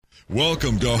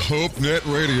Welcome to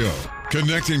HopeNet Radio,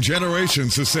 connecting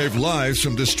generations to save lives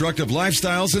from destructive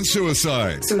lifestyles and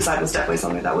suicide. Suicide was definitely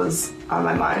something that was on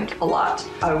my mind a lot.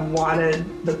 I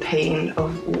wanted the pain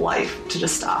of life to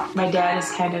just stop. My dad is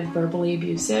kind of verbally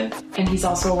abusive, and he's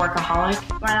also a workaholic.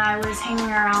 When I was hanging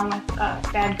around with a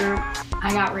bad group,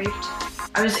 I got raped.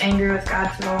 I was angry with God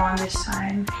for the longest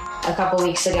time. A couple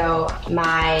weeks ago,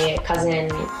 my cousin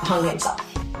hung himself.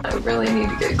 I really need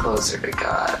to get closer to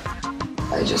God.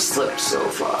 I just slipped so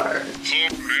far.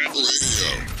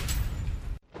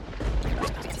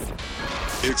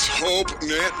 It's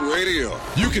HopeNet Radio.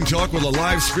 You can talk with a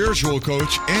live spiritual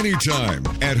coach anytime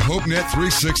at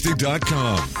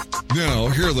HopeNet360.com. Now,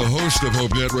 here are the hosts of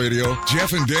HopeNet Radio,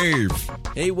 Jeff and Dave.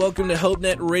 Hey, welcome to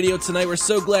HopeNet Radio tonight. We're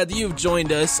so glad that you've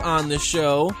joined us on the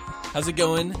show. How's it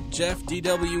going? Jeff,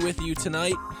 DW with you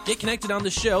tonight. Get connected on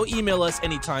the show. Email us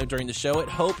anytime during the show at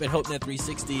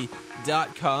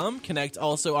hope@hopenet360.com. Connect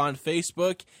also on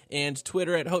Facebook and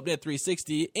Twitter at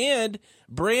HopeNet360. And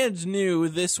brand new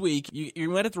this week, you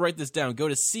might have to write this down. Go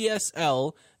to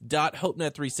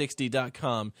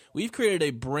csl.hopenet360.com. We've created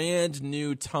a brand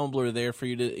new Tumblr there for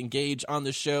you to engage on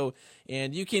the show.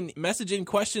 And you can message in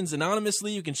questions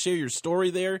anonymously. You can share your story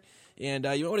there. And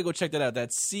you want to go check that out.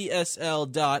 That's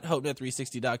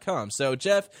csl.hopenet360.com. So,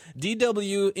 Jeff,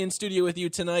 DW in studio with you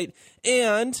tonight.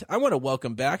 And I want to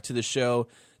welcome back to the show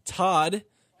Todd,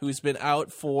 who's been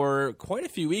out for quite a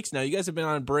few weeks now. You guys have been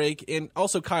on break. And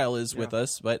also Kyle is with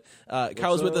us. But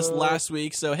Kyle was with us last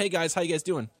week. So, hey, guys, how you guys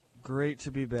doing? Great to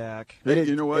be back. Hey,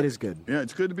 you know what? It is good. Yeah,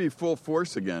 it's good to be full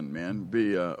force again, man.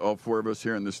 Be all four of us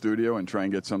here in the studio and try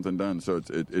and get something done. So,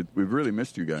 we've really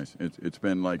missed you guys. It's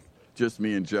been like just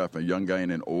me and Jeff, a young guy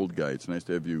and an old guy. It's nice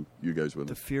to have you guys with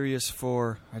us. The Furious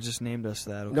Four. I just named us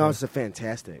that. Okay? No, it's the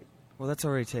Fantastic. Well, that's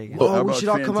already taken. Oh, we should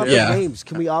all come up with names.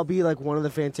 Can we all be like one of the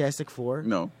Fantastic Four?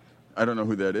 No. I don't know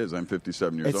who that is. I'm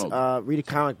 57 years old. Read a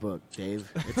comic book, Dave.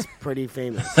 It's pretty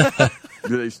famous.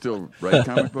 Do they still write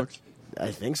comic books?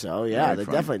 I think so, yeah. They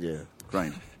definitely do.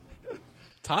 Fine.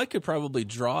 Todd could probably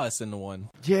draw us into one.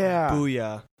 Yeah.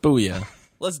 Booyah. Booyah.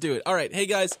 Let's do it. All right. Hey,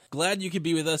 guys. Glad you could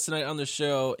be with us tonight on the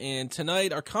show. And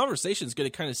tonight, our conversation is going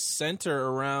to kind of center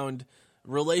around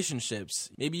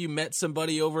relationships. Maybe you met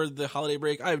somebody over the holiday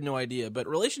break. I have no idea. But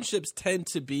relationships tend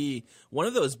to be one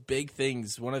of those big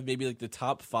things, one of maybe like the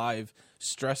top 5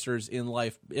 stressors in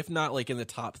life, if not like in the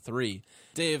top 3.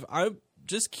 Dave, I'm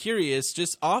just curious,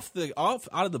 just out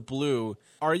of the blue,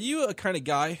 are you a kind of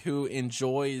guy who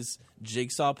enjoys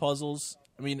jigsaw puzzles?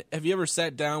 I mean, have you ever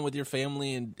sat down with your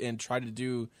family and tried to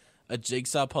do a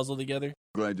jigsaw puzzle together?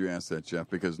 Glad you asked that,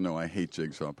 Jeff, because no, I hate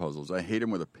jigsaw puzzles. I hate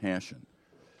them with a passion.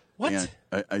 What? And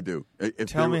I do.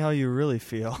 Tell me how you really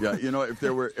feel. Yeah, you know, if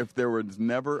there was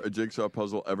never a jigsaw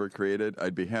puzzle ever created,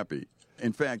 I'd be happy.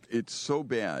 In fact, it's so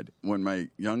bad when my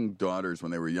young daughters,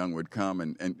 when they were young, would come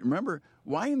and remember,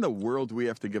 why in the world do we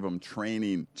have to give them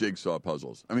training jigsaw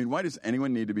puzzles? I mean, why does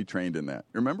anyone need to be trained in that?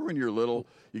 Remember when you're little,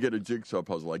 you get a jigsaw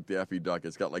puzzle like Daffy Duck.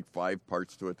 It's got like 5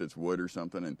 parts to it that's wood or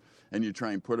something, and you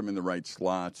try and put them in the right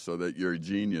slots so that you're a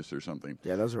genius or something.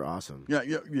 Yeah, those are awesome.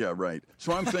 Yeah, right.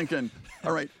 So I'm thinking,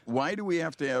 all right, why do we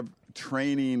have to have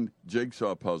training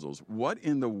jigsaw puzzles? What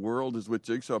in the world is with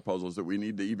jigsaw puzzles that we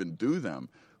need to even do them?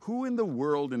 Who in the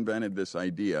world invented this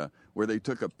idea where they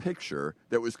took a picture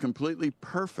that was completely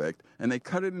perfect and they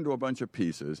cut it into a bunch of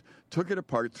pieces, took it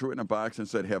apart, threw it in a box, and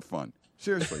said, have fun?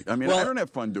 Seriously. I mean, well, I don't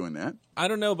have fun doing that. I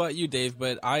don't know about you, Dave,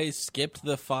 but I skipped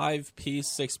the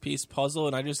 5-piece, 6-piece puzzle,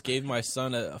 and I just gave my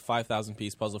son a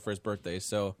 5,000-piece puzzle for his birthday,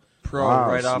 so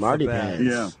right off the bat.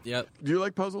 Yeah. Yep. Do you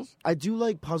like puzzles? I do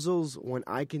like puzzles when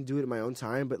I can do it in my own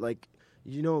time, but like,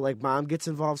 you know, like Mom gets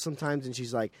involved sometimes, and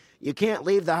she's like, "You can't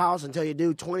leave the house until you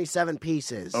do 27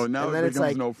 pieces." Oh, now and then it becomes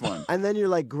like, no fun. And then you're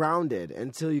like grounded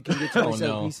until you can get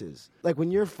 27 pieces. Like when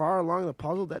you're far along the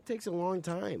puzzle, that takes a long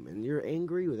time, and you're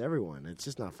angry with everyone. It's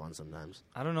just not fun sometimes.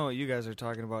 I don't know what you guys are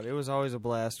talking about. It was always a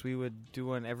blast. We would do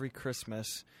one every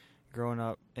Christmas growing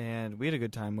up, and we had a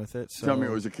good time with it. So. Tell me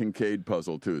it was a Kincaid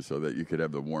puzzle, too, so that you could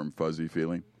have the warm, fuzzy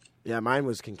feeling. Yeah, mine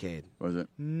was Kincaid. Was it?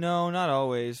 No, not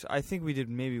always. I think we did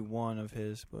maybe one of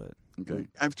his, but... Okay.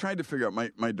 I've tried to figure out,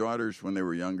 my daughters, when they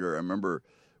were younger, I remember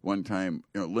one time,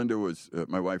 you know, Linda was,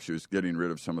 my wife, she was getting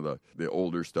rid of some of the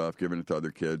older stuff, giving it to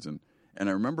other kids, and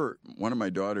I remember one of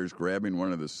my daughters grabbing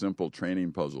one of the simple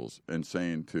training puzzles and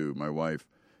saying to my wife,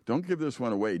 "Don't give this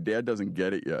one away. Dad doesn't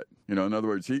get it yet." You know, in other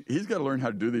words, he's got to learn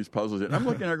how to do these puzzles yet. I'm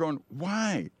looking at her going,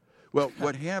 why? Well,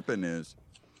 what happened is,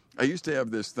 I used to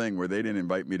have this thing where they didn't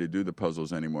invite me to do the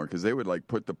puzzles anymore because they would like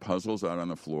put the puzzles out on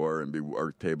the floor and be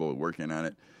our table working on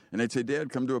it. And they'd say, "Dad,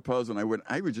 come do a puzzle." And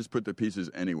I would just put the pieces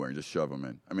anywhere and just shove them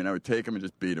in. I mean, I would take them and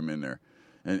just beat them in there.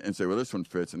 and say, well, this one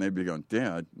fits. And they'd be going,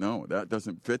 Dad, no, that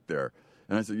doesn't fit there.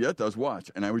 And I said, yeah, it does, watch.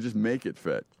 And I would just make it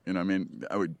fit. You know, I mean,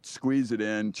 I would squeeze it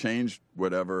in, change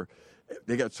whatever.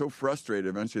 They got so frustrated,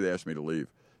 eventually they asked me to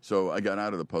leave. So I got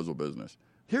out of the puzzle business.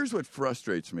 Here's what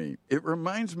frustrates me. It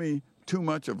reminds me too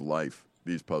much of life,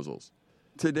 these puzzles.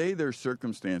 Today, there's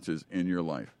circumstances in your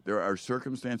life. There are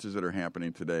circumstances that are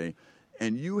happening today,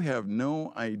 and you have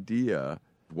no idea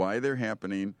why they're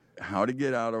happening, how to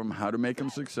get out of them, how to make them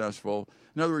successful.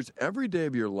 In other words, every day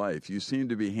of your life, you seem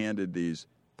to be handed these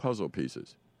puzzle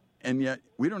pieces, and yet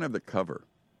we don't have the cover.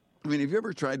 I mean, have you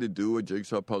ever tried to do a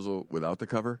jigsaw puzzle without the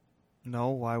cover? No,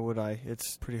 why would I?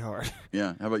 It's pretty hard.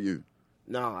 Yeah, how about you?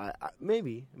 No, I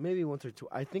maybe once or two.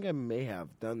 I think I may have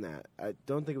done that. I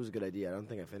don't think it was a good idea. I don't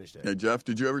think I finished it. Hey, Jeff,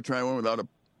 did you ever try one without a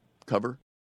cover?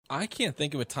 I can't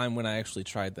think of a time when I actually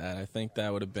tried that. I think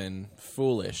that would have been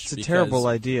foolish. It's a terrible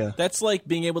idea. That's like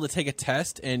being able to take a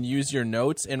test and use your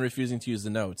notes and refusing to use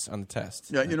the notes on the test.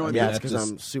 Yeah, you know what? Yeah, it's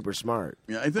because I'm super smart.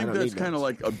 Yeah, I think that's kind of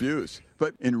like abuse.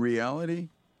 But in reality,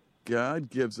 God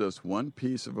gives us one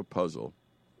piece of a puzzle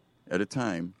at a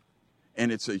time,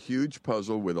 and it's a huge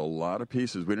puzzle with a lot of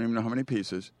pieces. We don't even know how many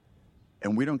pieces,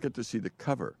 and we don't get to see the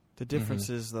cover. The difference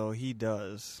is, though, he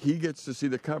does. He gets to see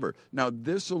the cover. Now,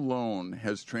 this alone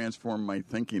has transformed my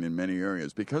thinking in many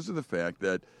areas because of the fact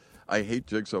that I hate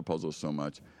jigsaw puzzles so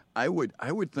much. I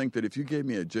would think that if you gave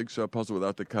me a jigsaw puzzle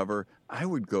without the cover, I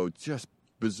would go just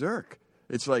berserk.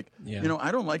 It's like, you know,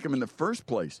 I don't like them in the first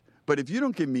place. But if you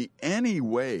don't give me any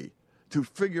way to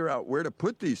figure out where to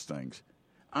put these things,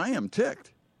 I am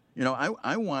ticked. You know,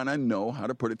 I want to know how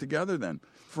to put it together then.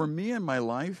 For me in my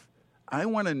life, I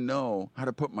want to know how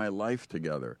to put my life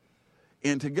together.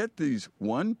 And to get these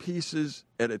one pieces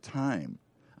at a time,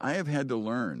 I have had to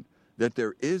learn that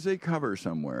there is a cover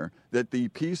somewhere, that the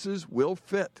pieces will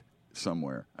fit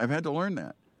somewhere. I've had to learn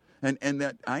that. And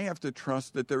that I have to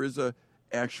trust that there is a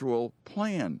actual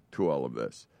plan to all of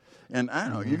this. And I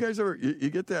don't know, you guys ever, you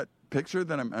get that picture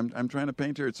that I'm trying to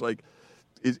paint here? It's like,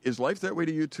 is life that way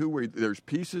to you too, where there's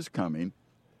pieces coming,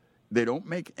 they don't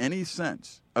make any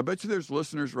sense? I bet you there's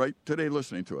listeners right today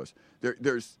listening to us.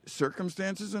 There's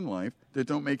circumstances in life that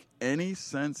don't make any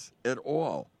sense at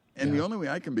all. And the only way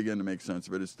I can begin to make sense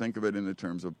of it is think of it in the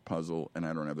terms of puzzle, and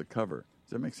I don't have the cover.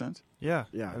 Does that make sense? Yeah.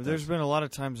 There's been a lot of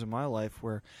times in my life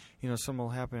where, you know, something will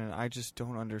happen and I just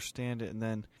don't understand it. And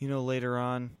then, you know, later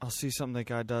on, I'll see something that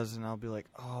God does and I'll be like,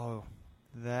 oh,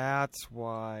 that's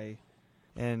why.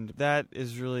 And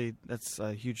that's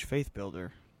a huge faith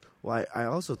builder. Well, I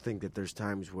also think that there's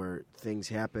times where things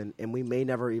happen and we may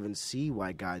never even see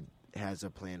why God has a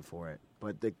plan for it.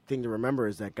 But the thing to remember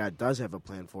is that God does have a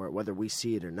plan for it, whether we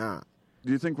see it or not.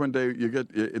 Do you think one day you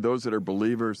get those that are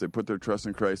believers, they put their trust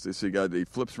in Christ, they see God, he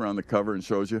flips around the cover and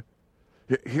shows you,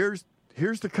 here's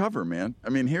the cover, man. I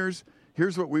mean, here's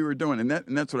what we were doing, and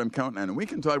that's what I'm counting on. And we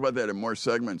can talk about that in more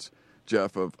segments,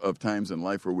 Jeff, of times in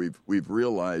life where we've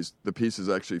realized the pieces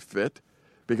actually fit.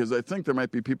 Because I think there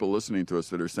might be people listening to us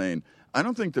that are saying, I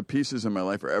don't think the pieces in my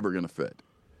life are ever going to fit.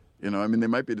 You know, I mean, they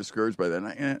might be discouraged by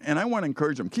that. And I want to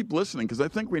encourage them, keep listening, because I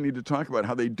think we need to talk about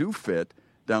how they do fit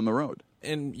down the road.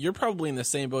 And you're probably in the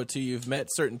same boat, too. You've met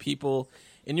certain people,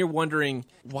 and you're wondering,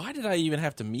 why did I even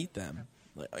have to meet them?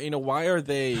 You know, why do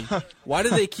they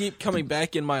keep coming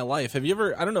back in my life? Have you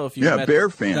ever, I don't know if you've met Bear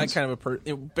fans. That kind of a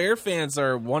person. Bear fans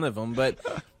are one of them, but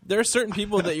there are certain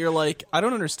people that you're like, I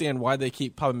don't understand why they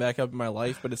keep popping back up in my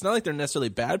life, but it's not like they're necessarily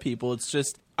bad people. It's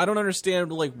just, I don't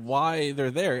understand like why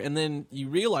they're there. And then you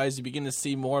realize, you begin to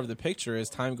see more of the picture as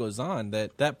time goes on,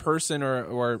 that person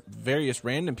or various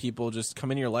random people just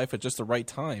come into your life at just the right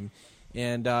time.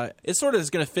 And it sort of is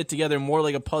going to fit together more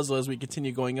like a puzzle as we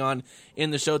continue going on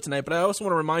in the show tonight. But I also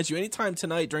want to remind you, anytime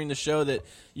tonight during the show that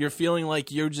you're feeling like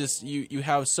you're just you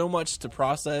have so much to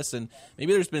process, and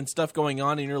maybe there's been stuff going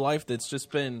on in your life that's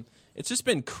just been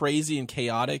crazy and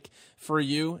chaotic for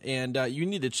you, and you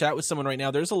need to chat with someone right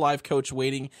now. There's a live coach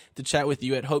waiting to chat with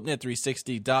you at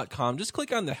HopeNet360.com. Just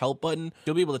click on the help button.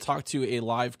 You'll be able to talk to a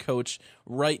live coach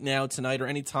right now, tonight, or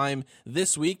anytime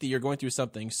this week that you're going through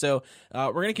something. So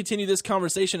we're going to continue this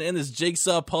conversation and this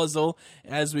jigsaw puzzle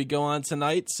as we go on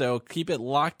tonight. So keep it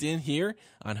locked in here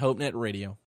on HopeNet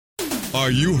Radio. Are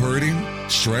you hurting?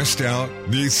 Stressed out?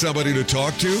 Need somebody to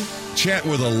talk to? Chat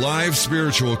with a live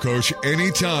spiritual coach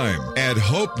anytime at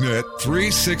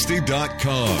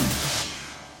HopeNet360.com.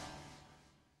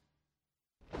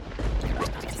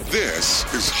 This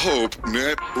is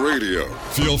HopeNet Radio.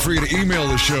 Feel free to email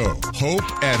the show,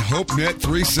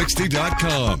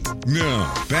 hope@HopeNet360.com.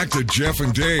 Now, back to Jeff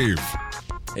and Dave.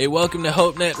 Hey, welcome to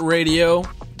HopeNet Radio.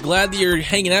 Glad that you're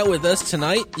hanging out with us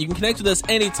tonight. You can connect with us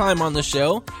anytime on the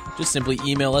show. Just simply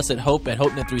email us at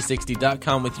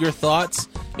hope@hopenet360.com with your thoughts,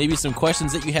 maybe some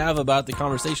questions that you have about the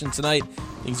conversation tonight,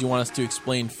 things you want us to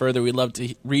explain further. We'd love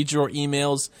to read your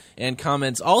emails and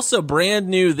comments. Also, brand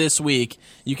new this week,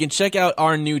 you can check out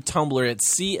our new Tumblr at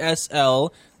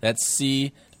CSL, that's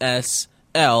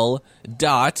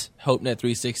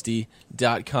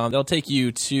CSL.hopenet360.com. That'll take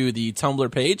you to the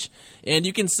Tumblr page, and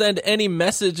you can send any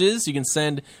messages. You can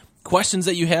send questions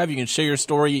that you have. You can share your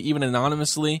story, even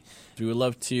anonymously. We would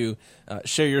love to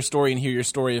share your story and hear your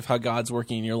story of how God's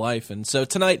working in your life. And so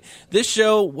tonight, this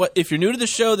show, if you're new to the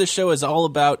show, this show is all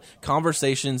about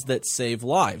conversations that save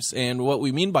lives. And what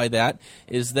we mean by that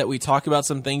is that we talk about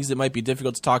some things that might be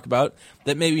difficult to talk about,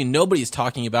 that maybe nobody's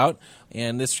talking about.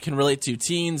 And this can relate to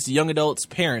teens, young adults,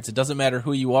 parents. It doesn't matter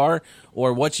who you are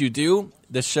or what you do.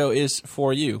 This show is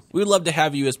for you. We would love to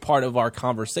have you as part of our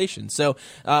conversation. So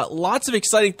lots of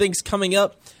exciting things coming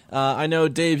up. I know,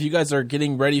 Dave, you guys are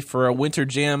getting ready for a Winter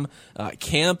Jam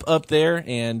camp up there,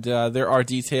 and there are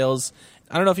details.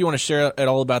 I don't know if you want to share at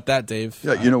all about that, Dave.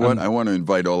 Yeah, you know what? I want to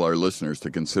invite all our listeners to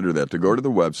consider that, to go to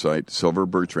the website,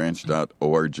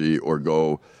 silverbirchranch.org, or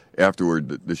go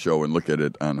afterward the show and look at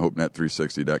it on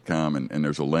hopenet360.com, and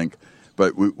there's a link.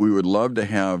 But we would love to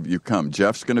have you come.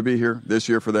 Jeff's going to be here this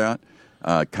year for that.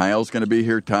 Kyle's going to be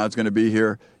here. Todd's going to be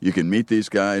here. You can meet these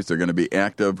guys. They're going to be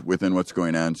active within what's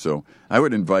going on. So I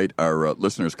would invite our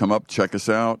listeners, come up, check us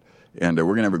out, and we're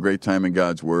going to have a great time in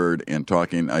God's Word and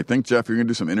talking. I think, Jeff, you're going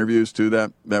to do some interviews, too,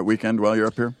 that weekend while you're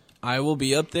up here? I will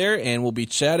be up there, and we'll be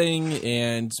chatting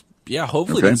and, yeah,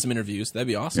 hopefully get some interviews. That'd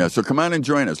be awesome. Yeah, so come on and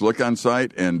join us. Look on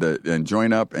site and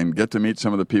join up and get to meet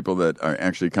some of the people that are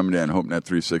actually coming down HopeNet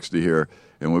 360 here.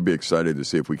 And we'll be excited to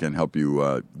see if we can help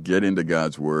you get into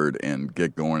God's Word and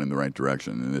get going in the right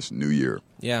direction in this new year.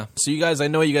 Yeah. So you guys, I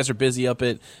know you guys are busy up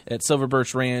at Silver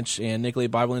Birch Ranch and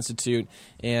Nicolet Bible Institute.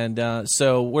 And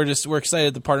so we're excited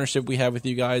at the partnership we have with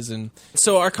you guys. And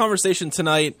so our conversation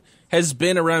tonight has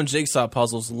been around jigsaw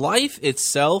puzzles. Life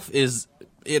itself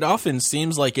it often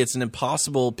seems like it's an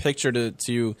impossible picture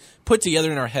to put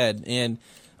together in our head. And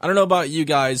I don't know about you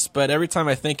guys, but every time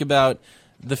I think about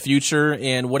the future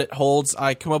and what it holds,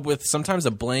 I come up with sometimes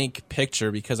a blank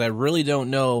picture because I really don't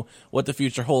know what the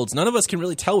future holds. None of us can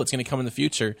really tell what's going to come in the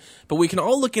future, but we can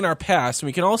all look in our past and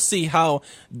we can all see how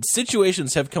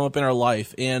situations have come up in our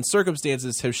life and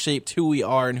circumstances have shaped who we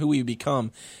are and who we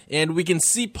become. And we can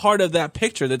see part of that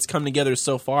picture that's come together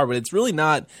so far, but it's really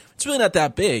not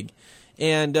that big.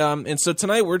 And so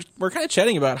tonight we're kind of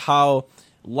chatting about how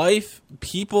life,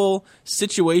 people,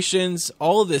 situations,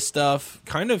 all of this stuff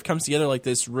kind of comes together like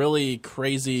this really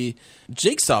crazy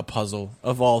jigsaw puzzle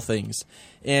of all things.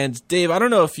 And Dave, I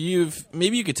don't know if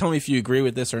maybe you could tell me if you agree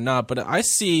with this or not, but I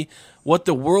see what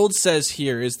the world says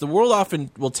here is the world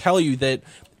often will tell you that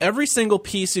every single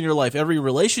piece in your life, every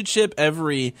relationship,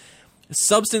 every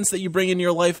substance that you bring in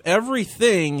your life,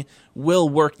 everything will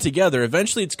work together.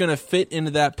 Eventually it's going to fit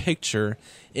into that picture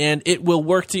and it will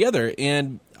work together.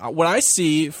 And what I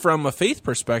see from a faith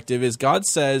perspective is God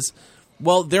says,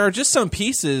 well, there are just some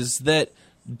pieces that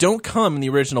don't come in the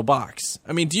original box.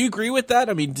 I mean, do you agree with that?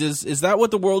 I mean, is that what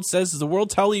the world says? Does the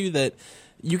world tell you that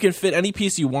you can fit any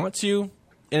piece you want to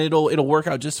and it'll work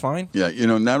out just fine? Yeah,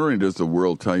 not only does the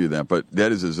world tell you that, but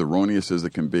that is as erroneous as it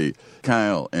can be.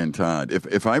 Kyle and Todd,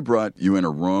 if I brought you in a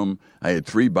room, I had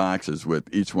 3 boxes with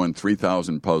each one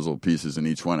 3,000 puzzle pieces in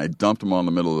each one. I dumped them on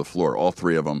the middle of the floor, all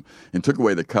 3 of them, and took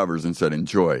away the covers and said,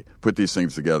 enjoy, put these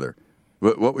things together.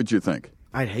 What would you think?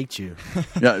 I'd hate you.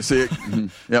 Yeah, see,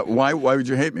 why would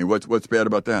you hate me? What's bad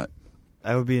about that?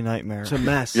 That would be a nightmare. It's a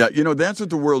mess. Yeah, that's what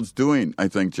the world's doing, I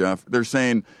think, Jeff. They're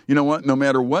saying, you know what, no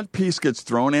matter what piece gets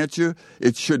thrown at you,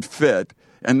 it should fit.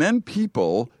 And then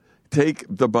people take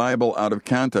the Bible out of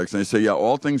context and they say, yeah,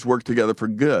 all things work together for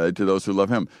good to those who love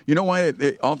him. You know why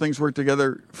all things work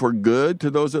together for good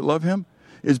to those that love him?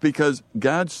 Is because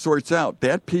God sorts out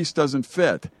that piece doesn't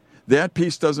fit. That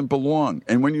piece doesn't belong.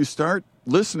 And when you start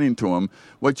listening to him,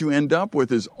 what you end up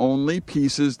with is only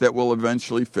pieces that will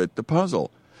eventually fit the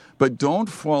puzzle. But don't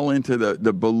fall into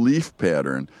the belief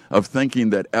pattern of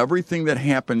thinking that everything that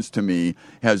happens to me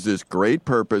has this great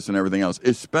purpose and everything else,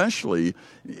 especially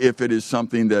if it is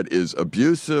something that is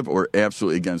abusive or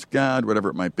absolutely against God, whatever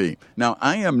it might be. Now,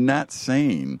 I am not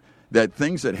saying that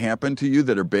things that happen to you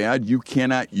that are bad you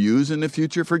cannot use in the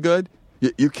future for good.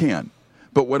 You can.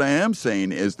 But what I am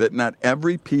saying is that not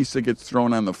every piece that gets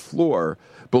thrown on the floor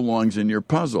belongs in your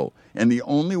puzzle. And the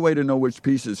only way to know which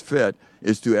pieces fit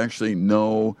is to actually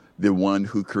know the one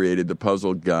who created the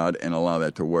puzzle, God, and allow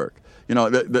that to work. You know,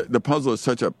 the puzzle is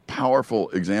such a powerful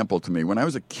example to me. When I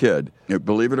was a kid,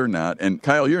 believe it or not, and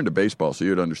Kyle, you're into baseball, so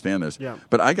you'd understand this,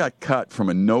 but I got cut from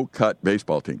a no-cut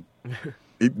baseball team.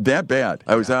 That bad.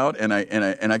 I was out, and I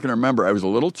can remember I was a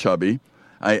little chubby.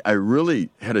 I really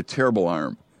had a terrible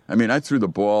arm. I mean, I threw the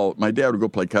ball. My dad would go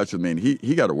play catch with me, and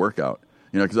he got a workout,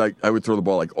 you know, because I would throw the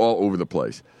ball like all over the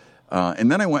place.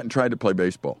 And then I went and tried to play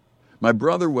baseball. My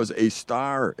brother was a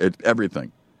star at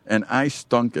everything, and I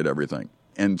stunk at everything.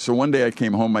 And so one day I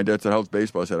came home, my dad said, how's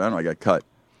baseball? I said, I don't know, I got cut.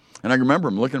 And I remember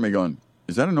him looking at me going,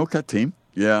 is that a no-cut team?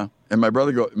 Yeah. And my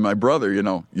brother, you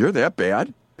know, you're that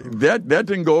bad? That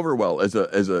didn't go over well as a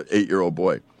 8-year-old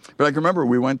boy. But I can remember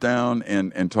we went down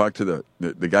and talked to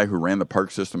the guy who ran the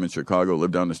park system in Chicago,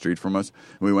 lived down the street from us.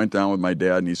 And we went down with my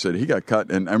dad, and he said he got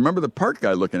cut. And I remember the park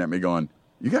guy looking at me going,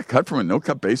 you got cut from a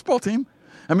no-cut baseball team?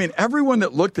 I mean, everyone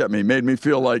that looked at me made me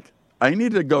feel like I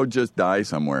needed to go just die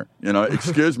somewhere. You know,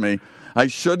 excuse me. I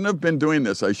shouldn't have been doing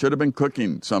this. I should have been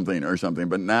cooking something or something,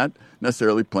 but not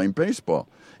necessarily playing baseball.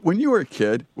 When you were a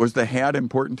kid, was the hat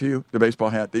important to you, the baseball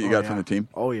hat that you got from the team?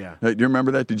 Oh, yeah. Do you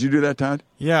remember that? Did you do that, Todd?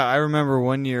 Yeah, I remember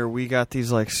one year we got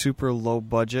these like super low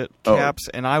budget caps,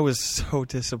 and I was so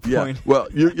disappointed. Yeah. Well,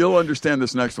 you'll understand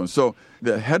this next one. So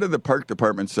the head of the park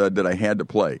department said that I had to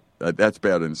play. That's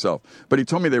bad in itself. But he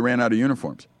told me they ran out of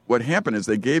uniforms. What happened is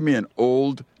they gave me an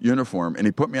old uniform, and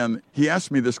he put me on. He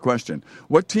asked me this question: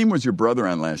 what team was your brother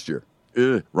on last year?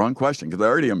 Wrong question, because I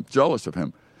already am jealous of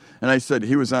him. And I said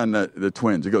he was on the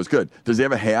Twins. He goes, good. Does he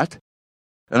have a hat?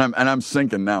 And I'm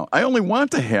sinking now. I only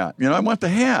want the hat. You know, I want the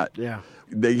hat. Yeah.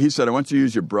 He said, I want you to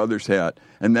use your brother's hat.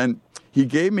 And then he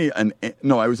gave me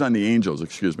I was on the Angels,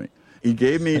 excuse me. He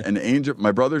gave me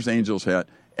my brother's Angels hat.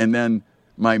 And then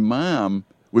my mom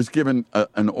was given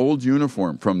an old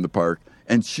uniform from the park,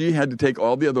 and she had to take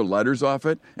all the other letters off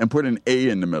it and put an A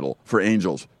in the middle for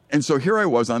Angels. And so here I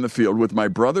was on the field with my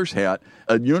brother's hat,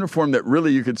 a uniform that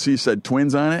really you could see said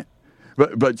Twins on it,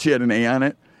 but she had an A on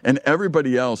it. And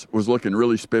everybody else was looking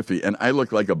really spiffy, and I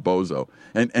looked like a bozo.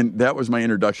 And that was my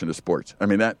introduction to sports. I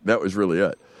mean, that was really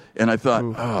it. And I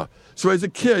thought, So as a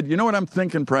kid, you know what I'm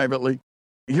thinking privately?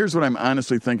 Here's what I'm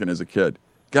honestly thinking as a kid.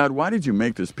 God, why did you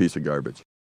make this piece of garbage?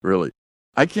 Really?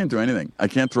 I can't do anything. I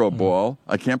can't throw a ball.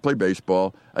 I can't play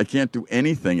baseball. I can't do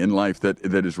anything in life that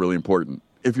is really important.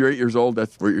 If you're 8 years old,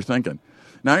 that's what you're thinking.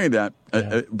 Not only that,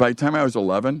 by the time I was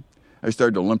 11, I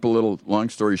started to limp a little. Long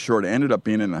story short, I ended up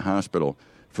being in the hospital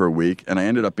for a week, and I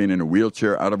ended up being in a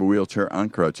wheelchair, out of a wheelchair, on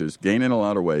crutches, gaining a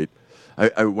lot of weight.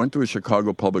 I went to a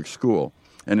Chicago public school,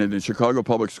 and in the Chicago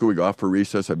public school, we go off for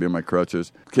recess, I'd be in my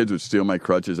crutches. Kids would steal my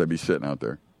crutches, I'd be sitting out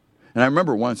there. And I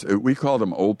remember once, we called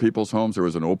them old people's homes. There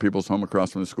was an old people's home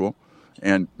across from the school.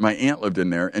 And my aunt lived in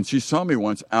there, and she saw me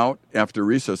once out after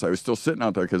recess. I was still sitting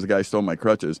out there because the guy stole my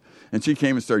crutches. And she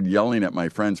came and started yelling at my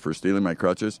friends for stealing my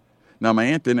crutches. Now, my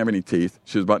aunt didn't have any teeth.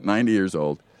 She was about 90 years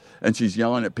old. And she's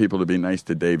yelling at people to be nice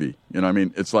to Davy. You know what I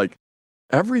mean? It's like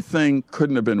everything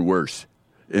couldn't have been worse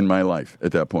in my life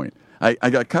at that point.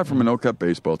 I got cut from a no-cut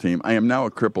baseball team. I am now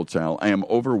a crippled child. I am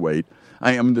overweight.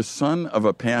 I am the son of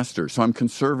a pastor, so I'm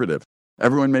conservative.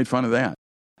 Everyone made fun of that.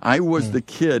 I was the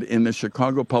kid in the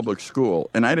Chicago public school,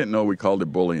 and I didn't know we called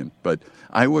it bullying, but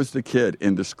I was the kid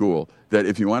in the school that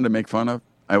if you wanted to make fun of,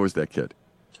 I was that kid.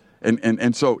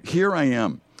 And so here I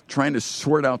am trying to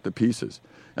sort out the pieces.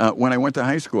 When I went to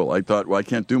high school, I thought, well, I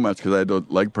can't do much because I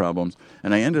had leg problems,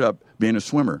 and I ended up being a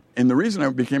swimmer. And the reason I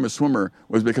became a swimmer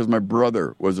was because my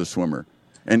brother was a swimmer.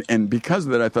 And because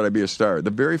of that, I thought I'd be a star. The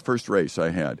very first race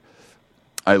I had,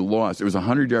 I lost. It was a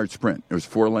 100-yard sprint. It was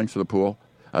 4 lengths of the pool.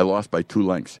 I lost by 2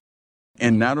 lengths.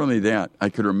 And not only that, I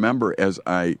could remember as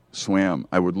I swam,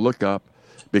 I would look up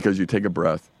because you take a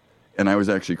breath, and I was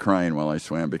actually crying while I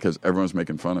swam because everyone was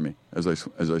making fun of me as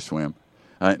I swam.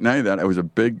 Not only that, I was a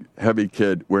big, heavy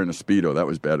kid wearing a Speedo. That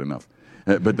was bad enough.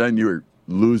 But then you were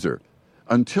loser.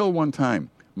 Until one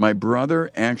time, my brother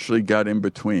actually got in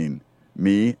between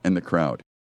me and the crowd.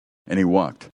 And he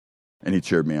walked, and he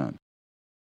cheered me on.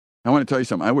 I want to tell you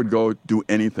something. I would go do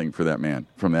anything for that man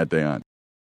from that day on.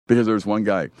 Because there was one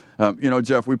guy.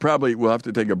 Jeff, we probably will have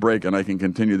to take a break, and I can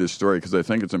continue this story because I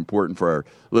think it's important for our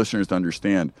listeners to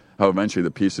understand how eventually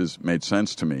the pieces made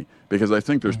sense to me. Because I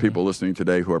think there's people listening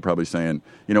today who are probably saying,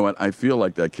 you know what, I feel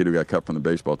like that kid who got cut from the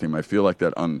baseball team. I feel like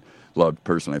that unloved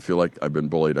person. I feel like I've been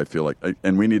bullied. I feel like,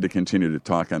 and we need to continue to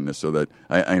talk on this so that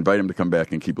I invite him to come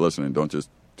back and keep listening. Don't just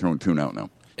tune out now.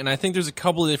 And I think there's a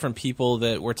couple of different people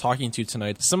that we're talking to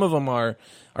tonight. Some of them are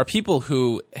people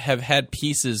who have had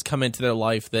pieces come into their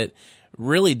life that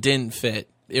really didn't fit.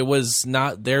 It was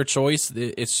not their choice.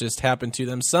 It's just happened to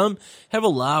them. Some have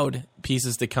allowed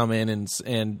pieces to come in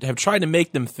and have tried to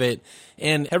make them fit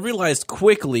and have realized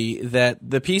quickly that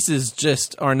the pieces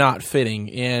just are not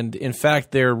fitting. And in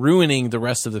fact, they're ruining the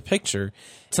rest of the picture.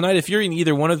 Tonight, if you're in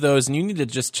either one of those and you need to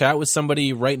just chat with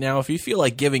somebody right now, if you feel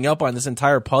like giving up on this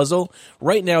entire puzzle,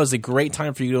 right now is a great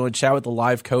time for you to go and chat with the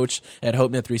live coach at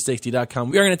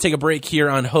HopeNet360.com. We are going to take a break here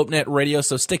on HopeNet Radio,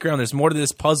 so stick around. There's more to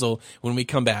this puzzle when we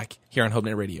come back here on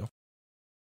HopeNet Radio.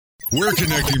 We're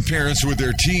connecting parents with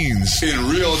their teens in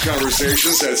real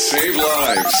conversations that save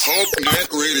lives.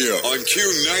 HopeNet Radio on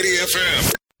Q90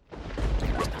 FM.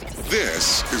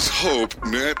 This is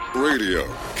HopeNet Radio.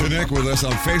 Connect with us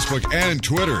on Facebook and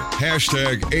Twitter.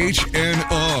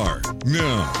 #HNR.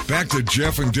 Now, back to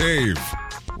Jeff and Dave.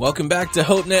 Welcome back to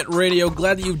HopeNet Radio.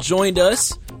 Glad that you've joined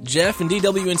us. Jeff and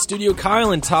DW in studio.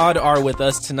 Kyle and Todd are with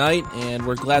us tonight, and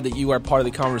we're glad that you are part of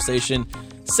the conversation.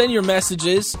 Send your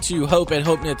messages to hope at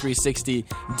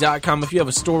HopeNet360.com if you have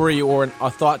a story or a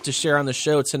thought to share on the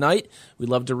show tonight. We'd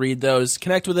love to read those.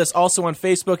 Connect with us also on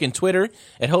Facebook and Twitter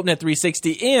at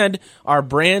HopeNet360 and our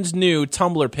brand new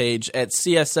Tumblr page at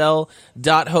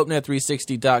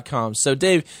csl.hopenet360.com. So,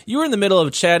 Dave, you were in the middle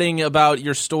of chatting about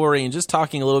your story and just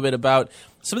talking a little bit about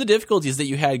some of the difficulties that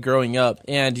you had growing up.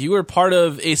 And you were part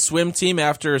of a swim team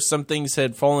after some things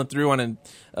had fallen through on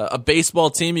a baseball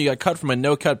team. You got cut from a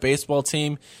no-cut baseball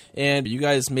team. And you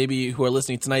guys maybe who are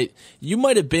listening tonight, you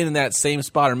might have been in that same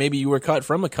spot, or maybe you were cut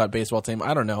from a cut baseball team.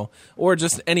 I don't know. Or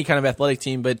just any kind of athletic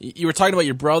team. But you were talking about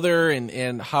your brother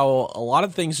and how a lot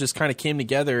of things just kind of came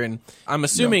together. And I'm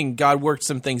assuming God worked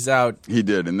some things out. He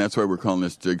did, and that's why we're calling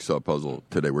this jigsaw puzzle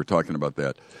today. We're talking about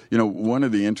that. You know, one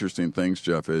of the interesting things,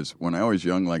 Jeff, is when I was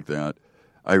young like that,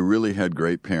 I really had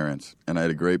great parents, and I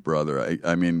had a great brother.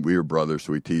 I mean, we were brothers,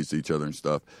 so we teased each other and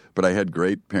stuff. But I had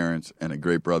great parents and a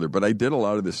great brother. But I did a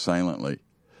lot of this silently.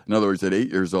 In other words, at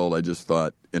 8 years old, I just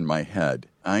thought in my head,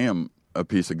 I am a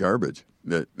piece of garbage,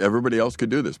 that everybody else could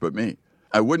do this but me.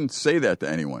 I wouldn't say that to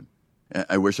anyone.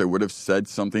 I wish I would have said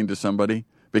something to somebody,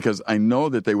 because I know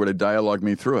that they would have dialogued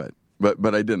me through it.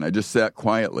 But I didn't. I just sat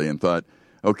quietly and thought,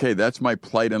 okay, that's my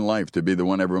plight in life, to be the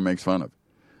one everyone makes fun of.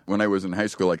 When I was in high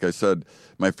school, like I said,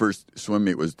 my first swim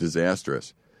meet was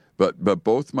disastrous. But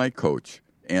both my coach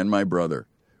and my brother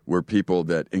were people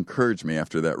that encouraged me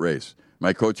after that race.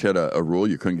 My coach had a rule: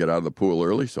 you couldn't get out of the pool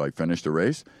early, so I finished the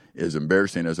race, as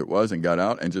embarrassing as it was, and got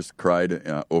out and just cried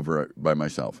over it by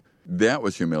myself. That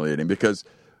was humiliating, because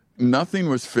nothing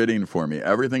was fitting for me.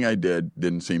 Everything I did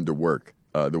didn't seem to work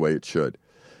the way it should.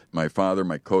 My father,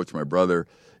 my coach, my brother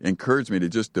encouraged me to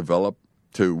just develop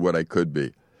to what I could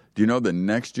be. Do you know the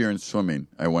next year in swimming,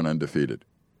 I went undefeated?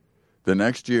 The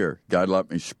next year, God let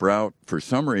me sprout. For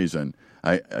some reason,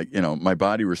 my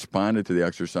body responded to the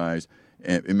exercise.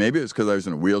 And maybe it's because I was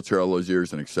in a wheelchair all those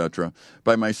years and et cetera.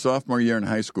 By my sophomore year in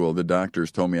high school, the doctors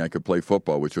told me I could play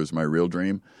football, which was my real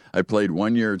dream. I played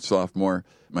 1 year at sophomore.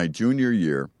 My junior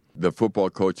year, the football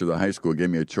coach of the high school gave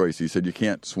me a choice. He said, you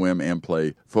can't swim and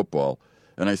play football.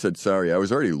 And I said, sorry. I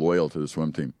was already loyal to the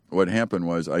swim team. What happened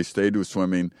was I stayed with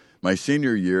swimming. My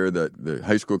senior year, the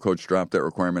high school coach dropped that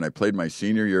requirement. I played my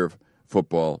senior year of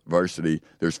football, varsity.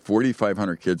 There's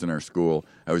 4,500 kids in our school.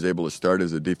 I was able to start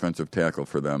as a defensive tackle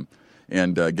for them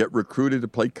and get recruited to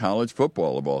play college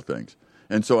football, of all things.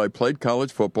 And so I played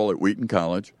college football at Wheaton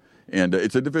College. And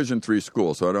it's a Division III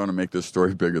school, so I don't want to make this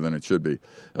story bigger than it should be.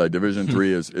 Division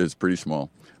III is pretty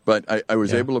small. But I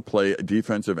was able to play a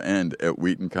defensive end at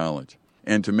Wheaton College.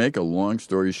 And to make a long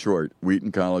story short,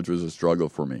 Wheaton College was a struggle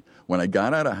for me. When I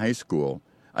got out of high school,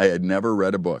 I had never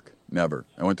read a book, never.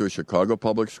 I went to a Chicago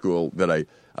public school that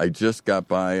I just got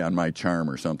by on my charm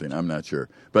or something, I'm not sure.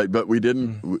 But we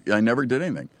didn't, I never did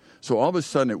anything. So all of a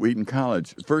sudden at Wheaton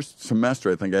College, first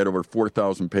semester I think I had over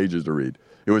 4,000 pages to read.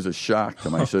 It was a shock to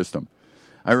my system.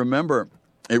 I remember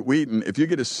at Wheaton, if you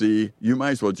get a C, you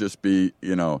might as well just be,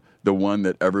 the one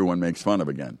that everyone makes fun of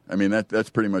again. I mean, that's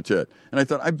pretty much it. And I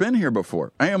thought, I've been here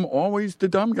before. I am always the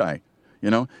dumb guy,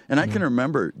 And I can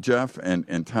remember, Jeff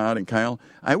and Todd and Kyle,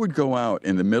 I would go out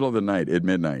in the middle of the night at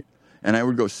midnight, and I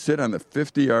would go sit on the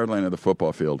 50-yard line of the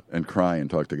football field and cry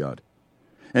and talk to God.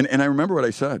 And I remember what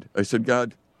I said. I said,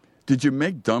 God, did you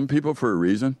make dumb people for a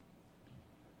reason?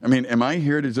 I mean, am I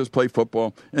here to just play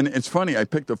football? And it's funny, I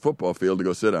picked a football field to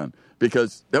go sit on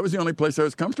because that was the only place I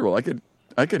was comfortable.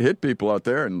 I could hit people out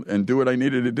there and do what I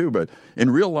needed to do. But in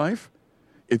real life,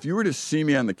 if you were to see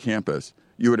me on the campus,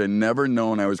 you would have never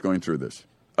known I was going through this.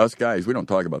 Us guys, we don't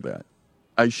talk about that.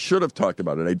 I should have talked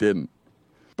about it. I didn't.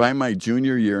 By my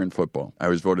junior year in football, I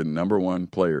was voted #1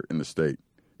 player in the state.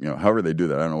 However they do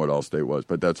that, I don't know what All-State was,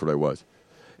 but that's what I was.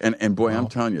 And boy, wow. I'm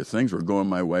telling you, things were going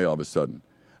my way all of a sudden.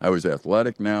 I was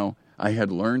athletic now. I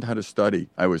had learned how to study.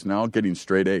 I was now getting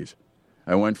straight A's.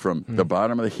 I went from the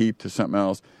bottom of the heap to something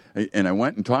else. And I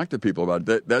went and talked to people about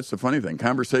it. That's the funny thing.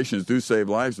 Conversations do save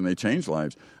lives, and they change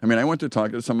lives. I mean, I went to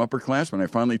talk to some upperclassmen. I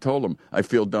finally told them, I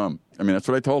feel dumb. I mean, that's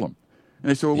what I told them. And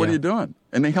they said, well, what are you doing?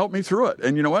 And they helped me through it.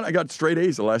 And you know what? I got straight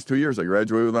A's the last 2 years. I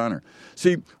graduated with honor.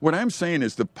 See, what I'm saying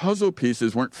is the puzzle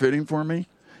pieces weren't fitting for me.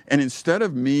 And instead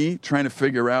of me trying to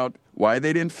figure out why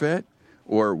they didn't fit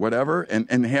or whatever,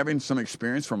 and having some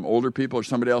experience from older people or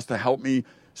somebody else to help me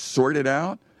sort it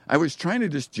out, I was trying to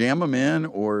just jam them in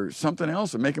or something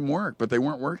else and make them work, but they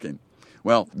weren't working.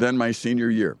 Well, then my senior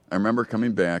year, I remember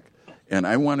coming back, and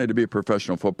I wanted to be a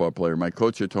professional football player. My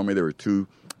coach had told me there were 2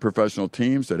 professional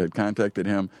teams that had contacted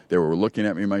him. They were looking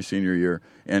at me my senior year.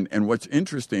 And what's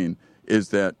interesting is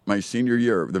that my senior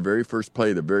year, the very first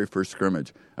play, the very first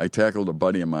scrimmage, I tackled a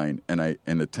buddy of mine, and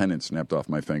the tendon snapped off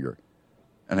my finger.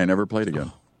 And I never played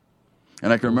again.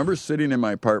 And I can remember sitting in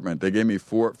my apartment. They gave me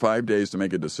 5 days to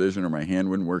make a decision, or my hand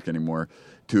wouldn't work anymore,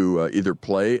 to either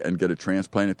play and get a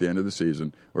transplant at the end of the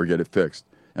season or get it fixed.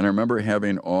 And I remember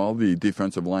having all the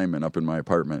defensive linemen up in my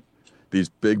apartment, these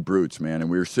big brutes, man. And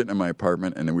we were sitting in my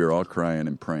apartment, and we were all crying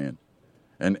and praying.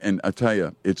 And I tell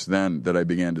you, it's then that I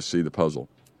began to see the puzzle.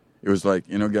 It was like,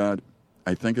 you know, God,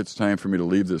 I think it's time for me to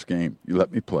leave this game. You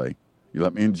let me play. You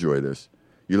let me enjoy this.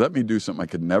 You let me do something I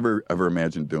could never, ever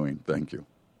imagine doing. Thank you.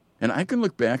 And I can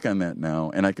look back on that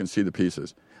now, and I can see the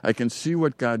pieces. I can see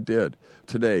what God did.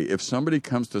 Today, if somebody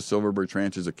comes to Silver Birch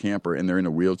Ranch as a camper and they're in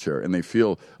a wheelchair and they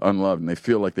feel unloved and they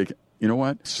feel like they can, you know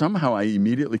what? Somehow I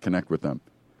immediately connect with them.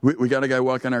 We got a guy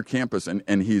walking our campus,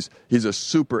 and he's a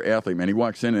super athlete, man. He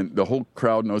walks in, and the whole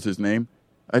crowd knows his name.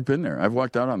 I've been there. I've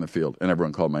walked out on the field, and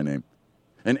everyone called my name.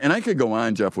 And I could go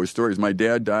on, Jeff, with stories. My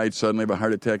dad died suddenly of a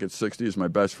heart attack at 60. He's my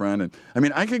best friend. And I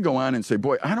mean, I could go on and say,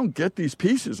 boy, I don't get these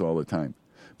pieces all the time.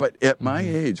 But at my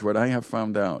age, what I have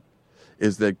found out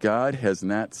is that God has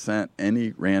not sent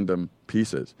any random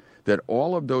pieces, that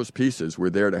all of those pieces were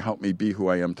there to help me be who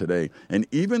I am today. And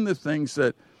even the things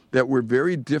that were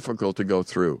very difficult to go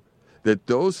through, that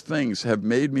those things have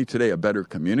made me today a better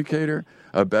communicator,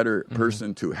 a better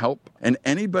person to help. And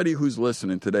anybody who's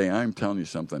listening today, I'm telling you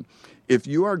something. If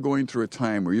you are going through a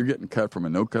time where you're getting cut from a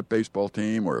no-cut baseball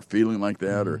team or a feeling like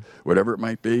that or whatever it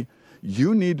might be,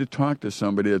 you need to talk to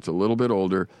somebody that's a little bit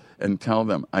older and tell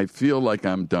them, I feel like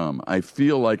I'm dumb. I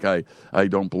feel like I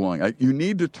don't belong. You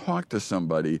need to talk to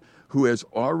somebody who has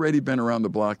already been around the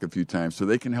block a few times so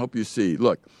they can help you see,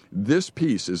 look, this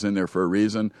piece is in there for a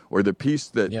reason, or the piece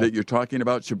that you're talking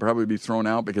about should probably be thrown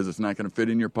out because it's not going to fit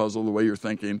in your puzzle the way you're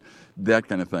thinking, that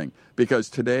kind of thing. Because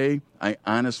today, I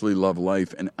honestly love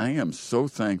life, and I am so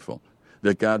thankful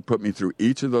that God put me through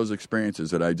each of those experiences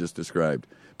that I just described,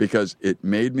 because it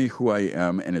made me who I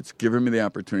am, and it's given me the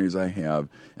opportunities I have.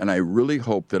 And I really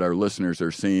hope that our listeners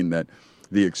are seeing that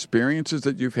the experiences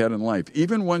that you've had in life,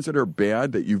 even ones that are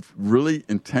bad, that you've really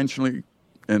intentionally,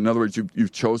 in other words,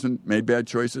 you've chosen, made bad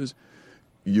choices,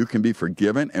 you can be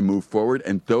forgiven and move forward,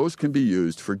 and those can be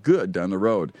used for good down the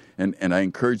road. And I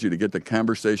encourage you to get the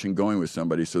conversation going with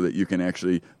somebody so that you can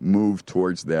actually move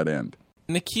towards that end.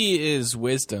 And the key is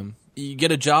wisdom. You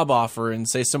get a job offer, and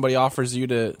say somebody offers you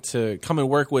to come and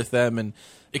work with them, and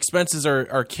expenses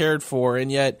are cared for,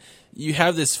 and yet you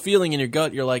have this feeling in your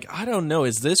gut. You're like, I don't know.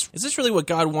 Is this really what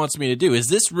God wants me to do? Is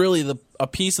this really a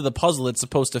piece of the puzzle that's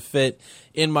supposed to fit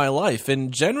in my life?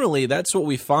 And generally, that's what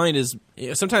we find is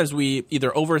sometimes we either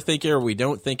overthink it or we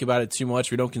don't think about it too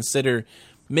much. We don't consider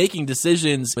making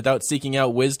decisions without seeking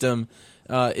out wisdom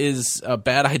is a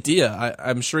bad idea.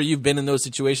 I'm sure you've been in those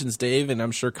situations, Dave, and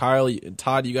I'm sure Kyle,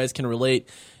 Todd, you guys can relate.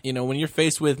 You know, when you're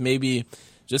faced with maybe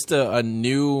just a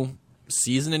new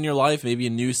season in your life, maybe a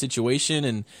new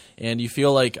situation, and you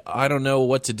feel like, I don't know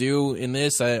what to do in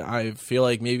this. I feel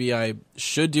like maybe I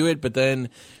should do it, but then,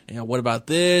 you know, what about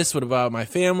this? What about my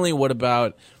family? What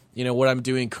about, you know, what I'm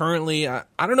doing currently? I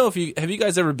don't know if you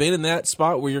guys ever been in that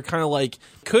spot where you're kind of like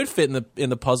could fit in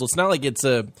the puzzle. It's not like it's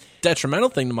a detrimental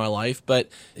thing to my life, but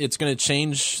it's going to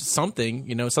change something.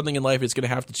 You know, something in life is going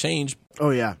to have to change.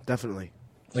 Oh yeah, definitely.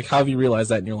 Like, how have you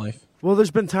realized that in your life? Well,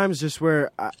 there's been times just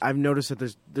where I've noticed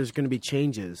that there's going to be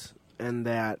changes, and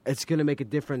that it's going to make a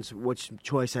difference which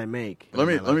choice I make. Let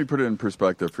me put it in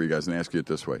perspective for you guys and ask you it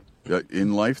this way: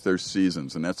 in life, there's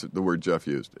seasons, and that's the word Jeff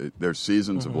used. There's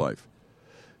seasons of life.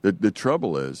 The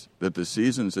trouble is that the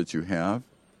seasons that you have,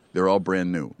 they're all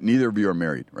brand new. Neither of you are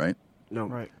married, right? No.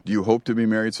 Right. Do you hope to be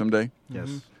married someday?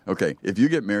 Yes. Okay. If you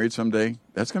get married someday,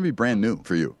 that's going to be brand new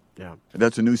for you. Yeah.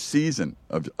 That's a new season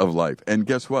of life. And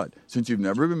guess what? Since you've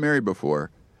never been married before,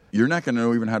 you're not going to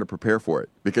know even how to prepare for it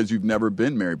because you've never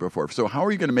been married before. So how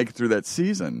are you going to make it through that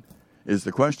season is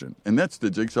the question. And that's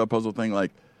the jigsaw puzzle thing.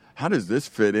 Like, how does this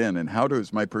fit in, and how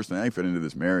does my personality fit into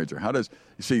this marriage? Or how does,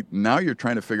 you see, now you're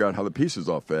trying to figure out how the pieces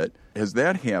all fit. Has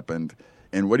that happened,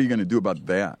 and what are you going to do about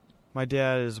that? My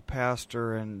dad is a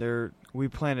pastor, and we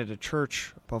planted a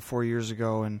church about 4 years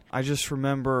ago, and I just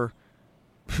remember,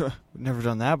 never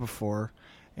done that before,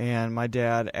 and my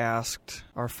dad asked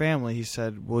our family, he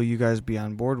said, will you guys be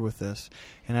on board with this?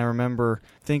 And I remember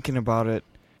thinking about it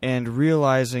and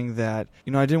realizing that,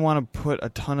 I didn't want to put a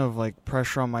ton of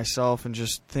pressure on myself and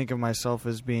just think of myself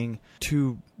as being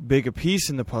too big a piece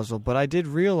in the puzzle, but I did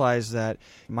realize that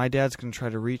my dad's going to try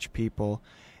to reach people.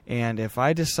 And if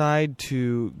I decide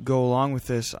to go along with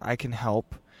this, I can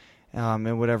help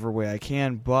in whatever way I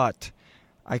can, but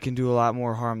I can do a lot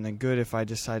more harm than good if I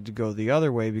decide to go the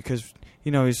other way because,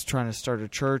 he's trying to start a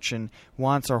church and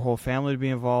wants our whole family to be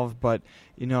involved. But,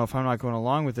 if I'm not going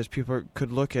along with this, people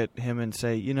could look at him and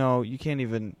say, you can't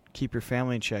even keep your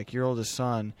family in check. Your oldest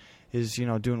son is,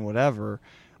 doing whatever.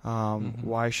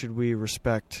 Why should we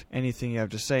respect anything you have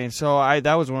to say? And so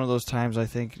that was one of those times, I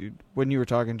think, when you were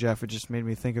talking, Jeff, it just made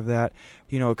me think of that.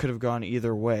 It could have gone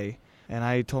either way. And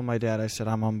I told my dad, I said,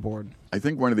 I'm on board. I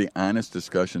think one of the honest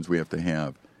discussions we have to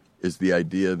have is the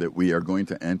idea that we are going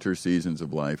to enter seasons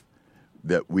of life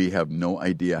that we have no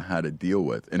idea how to deal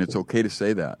with. And it's okay to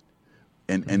say that.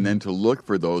 And then to look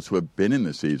for those who have been in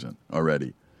the season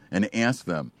already and ask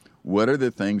them, what are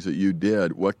the things that you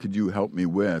did? What could you help me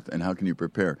with? And how can you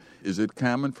prepare? Is it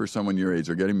common for someone your age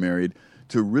or getting married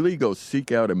to really go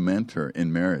seek out a mentor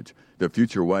in marriage? The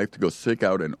future wife to go seek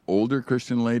out an older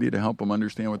Christian lady to help them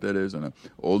understand what that is, and an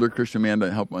older Christian man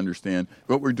to help them understand.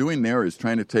 What we're doing there is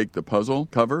trying to take the puzzle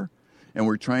cover, and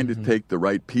we're trying to take the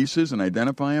right pieces and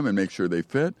identify them and make sure they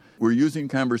fit. We're using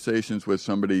conversations with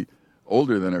somebody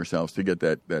older than ourselves to get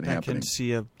that happening. I can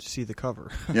see the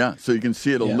cover. Yeah, so you can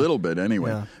see it a little bit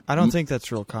anyway. Yeah. I don't think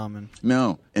that's real common.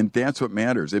 No, and that's what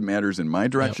matters. It matters in my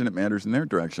direction, It matters in their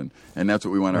direction, and that's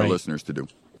what we want our listeners to do.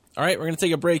 All right, we're going to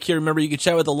take a break here. Remember, you can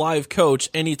chat with a live coach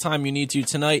anytime you need to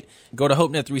tonight. Go to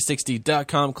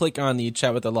HopeNet360.com, click on the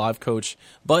Chat with the Live Coach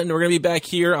button. We're going to be back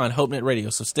here on HopeNet Radio,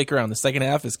 so stick around. The second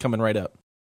half is coming right up.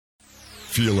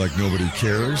 Feel like nobody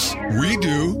cares? We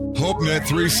do.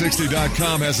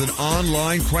 HopeNet360.com has an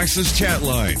online crisis chat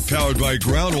line powered by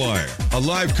Groundwire. A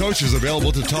live coach is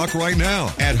available to talk right now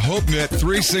at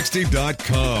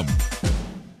HopeNet360.com.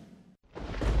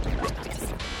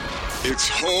 It's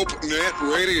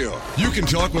HopeNet Radio. You can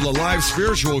talk with a live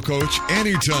spiritual coach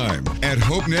anytime at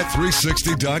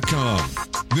HopeNet360.com.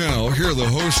 Now, here are the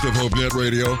hosts of HopeNet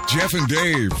Radio, Jeff and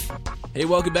Dave. Hey,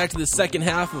 welcome back to the second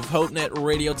half of HopeNet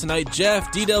Radio tonight.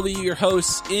 Jeff, DW, your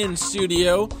hosts in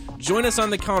studio. Join us on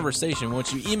the conversation.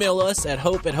 Won't you email us at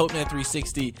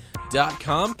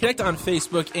hope@hopenet360.com. Connect on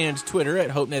Facebook and Twitter at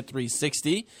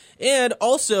HopeNet360. And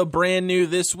also, brand new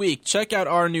this week, check out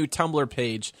our new Tumblr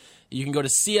page. You can go to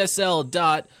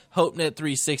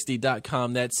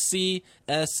csl.hopenet360.com. That's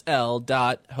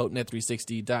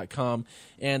csl.hopenet360.com.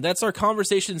 And that's our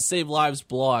Conversations Save Lives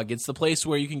blog. It's the place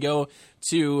where you can go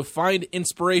to find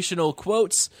inspirational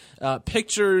quotes,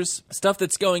 pictures, stuff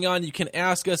that's going on. You can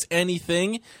ask us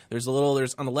anything. There's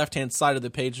on the left-hand side of the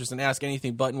page, there's an Ask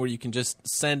Anything button where you can just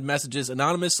send messages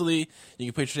anonymously. You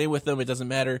can put your name with them. It doesn't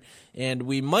matter. And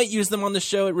we might use them on the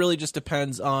show. It really just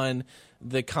depends on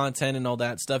the content and all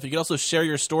that stuff. You can also share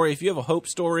your story. If you have a hope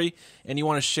story and you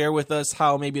want to share with us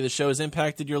how maybe the show has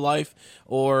impacted your life,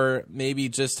 or maybe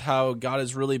just how God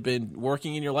has really been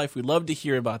working in your life, we'd love to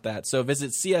hear about that. So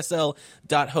visit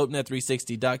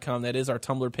csl.hopenet360.com. That is our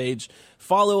Tumblr page.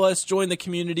 Follow us, join the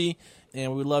community,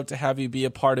 and we'd love to have you be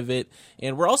a part of it.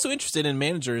 And we're also interested in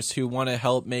managers who want to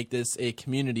help make this a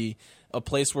community, a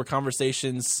place where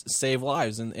conversations save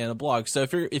lives, and a blog. So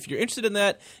if you're interested in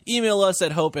that, email us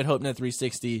at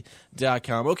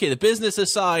hope@hopenet360.com. Okay, the business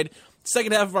aside,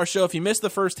 second half of our show. If you missed the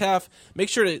first half, make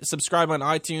sure to subscribe on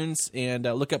iTunes and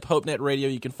look up HopeNet Radio.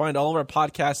 You can find all of our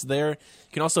podcasts there.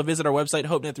 You can also visit our website,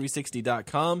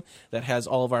 hopenet360.com. That has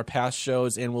all of our past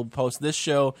shows, and we'll post this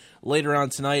show later on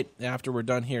tonight after we're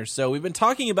done here. So we've been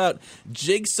talking about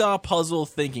jigsaw puzzle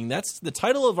thinking. That's the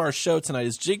title of our show tonight,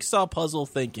 is Jigsaw Puzzle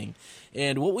Thinking.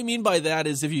 And what we mean by that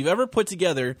is if you've ever put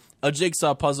together a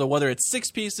jigsaw puzzle, whether it's 6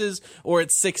 pieces or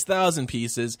it's 6,000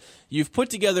 pieces, you've put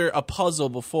together a puzzle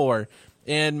before,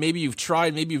 and maybe you've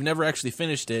tried, maybe you've never actually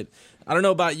finished it. I don't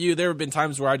know about you. There have been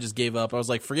times where I just gave up. I was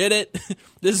like, forget it.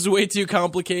 This is way too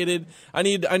complicated. I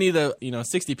need a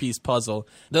 60-piece puzzle.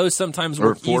 Those sometimes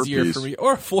work easier for me.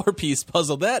 Or a 4-piece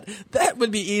puzzle. That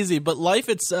would be easy. But life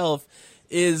itself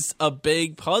is a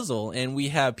big puzzle, and we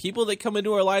have people that come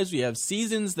into our lives. We have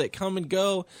seasons that come and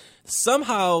go,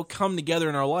 somehow come together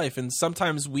in our life, and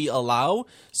sometimes we allow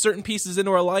certain pieces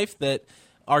into our life that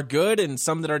are good and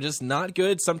some that are just not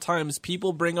good. Sometimes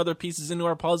people bring other pieces into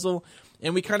our puzzle,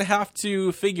 and we kind of have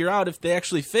to figure out if they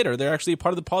actually fit or they're actually a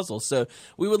part of the puzzle. So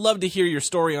we would love to hear your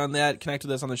story on that. Connect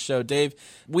with us on the show. Dave,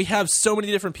 we have so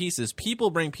many different pieces.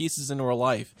 People bring pieces into our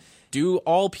life. Do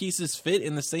all pieces fit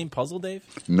in the same puzzle, Dave?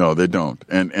 No, they don't.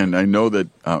 And I know that,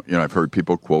 I've heard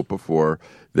people quote before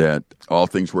that all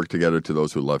things work together to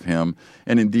those who love him,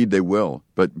 and indeed they will.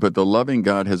 But the loving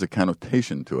God has a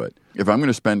connotation to it. If I'm going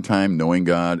to spend time knowing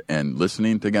God and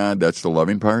listening to God, that's the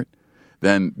loving part,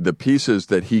 then the pieces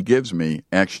that he gives me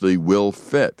actually will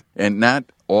fit. And not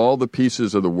all the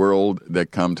pieces of the world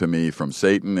that come to me from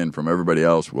Satan and from everybody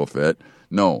else will fit.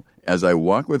 No, as I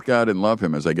walk with God and love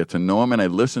him, as I get to know him and I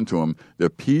listen to him,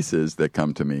 the pieces that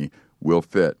come to me will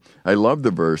fit. I love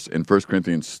the verse in 1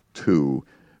 Corinthians 2,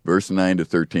 verse 9 to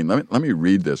 13. Let me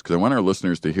read this because I want our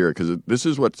listeners to hear it, because this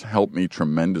is what's helped me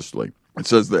tremendously. It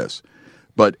says this,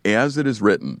 "But as it is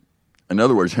written," in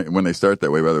other words, when they start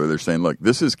that way, by the way, they're saying, look,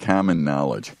 this is common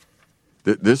knowledge.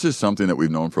 This is something that we've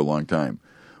known for a long time.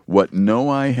 "What no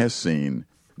eye has seen,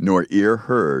 nor ear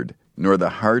heard, nor the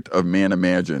heart of man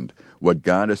imagined, what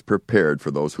God has prepared for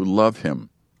those who love him.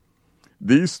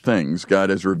 These things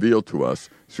God has revealed to us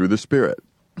through the Spirit.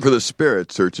 For the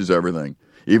Spirit searches everything,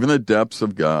 even the depths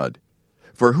of God.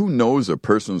 For who knows a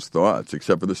person's thoughts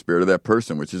except for the spirit of that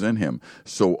person which is in him?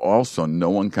 So also no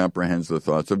one comprehends the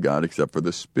thoughts of God except for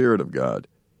the Spirit of God.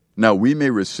 Now we may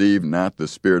receive not the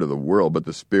spirit of the world, but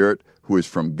the Spirit who is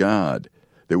from God,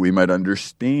 that we might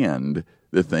understand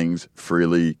the things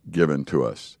freely given to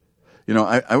us."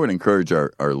 I would encourage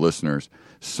our listeners.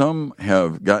 Some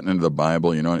have gotten into the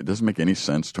Bible, and it doesn't make any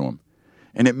sense to them.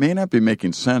 And it may not be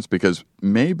making sense because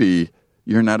maybe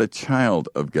you're not a child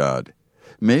of God.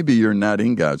 Maybe you're not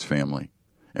in God's family.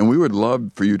 And we would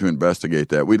love for you to investigate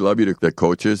that. We'd love you to the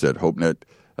coaches at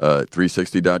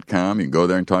HopeNet360.com. You can go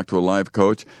there and talk to a live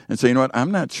coach and say,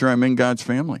 I'm not sure I'm in God's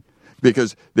family.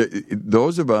 Because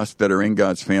those of us that are in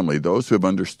God's family, those who have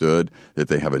understood that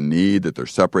they have a need, that they're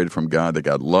separated from God, that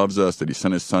God loves us, that he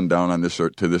sent his son down on this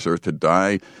earth to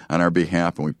die on our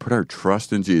behalf, and we put our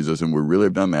trust in Jesus, and we really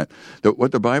have done that.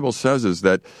 What the Bible says is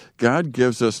that God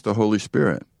gives us the Holy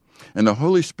Spirit, and the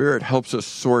Holy Spirit helps us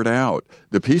sort out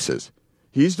the pieces.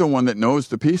 He's the one that knows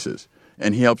the pieces,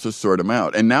 and he helps us sort them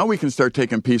out. And now we can start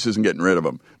taking pieces and getting rid of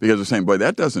them because we're saying, boy,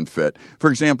 that doesn't fit.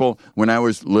 For example, when I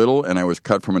was little and I was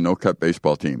cut from a no-cut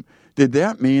baseball team, did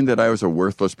that mean that I was a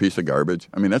worthless piece of garbage?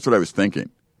 I mean, that's what I was thinking.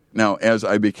 Now, as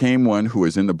I became one who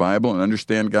is in the Bible and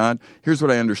understand God, here's what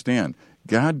I understand.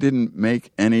 God didn't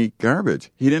make any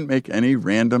garbage. He didn't make any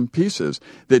random pieces.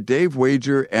 That Dave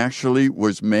Wager actually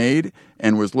was made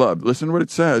and was loved. Listen to what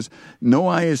it says. No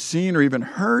eye has seen or even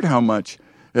heard how much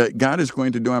God is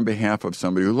going to do on behalf of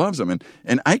somebody who loves him.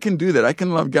 And I can do that. I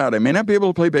can love God. I may not be able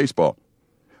to play baseball,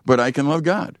 but I can love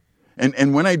God.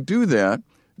 And when I do that,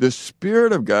 the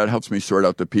Spirit of God helps me sort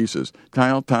out the pieces.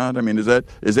 Kyle, Todd, I mean, is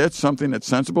that something that's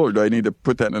sensible, or do I need to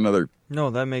put that in another? No,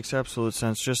 that makes absolute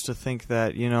sense. Just to think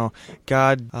that,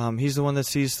 God, he's the one that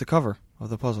sees the cover of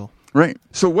the puzzle. Right.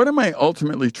 So what am I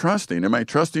ultimately trusting? Am I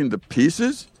trusting the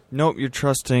pieces? Nope, you're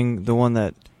trusting the one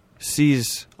that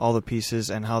sees all the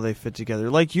pieces and how they fit together.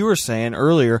 Like you were saying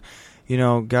earlier,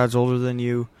 God's older than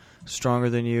you, stronger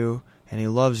than you, and he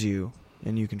loves you,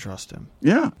 and you can trust him.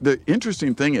 Yeah. The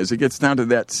interesting thing is it gets down to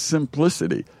that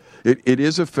simplicity. It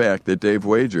is a fact that Dave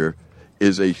Wager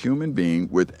is a human being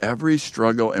with every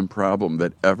struggle and problem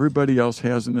that everybody else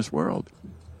has in this world.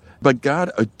 But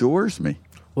God adores me.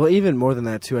 Well, even more than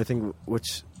that, too, I think,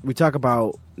 which we talk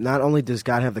about, not only does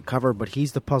God have the cover, but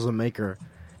he's the puzzle maker.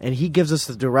 And he gives us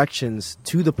the directions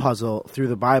to the puzzle through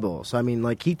the Bible. So,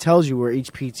 he tells you where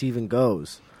each piece even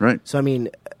goes. Right. So,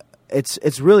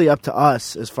 it's really up to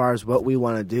us as far as what we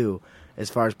want to do,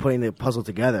 as far as putting the puzzle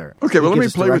together. Okay, well, let me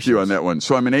play with you on that one.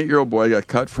 So I'm an 8-year-old boy, got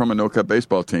cut from a no-cut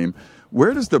baseball team.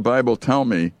 Where does the Bible tell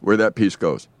me where that piece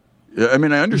goes? I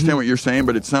understand what you're saying,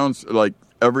 but it sounds like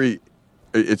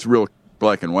it's real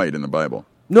black and white in the Bible.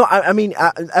 No,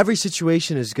 every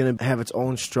situation is going to have its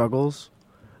own struggles.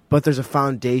 But there's a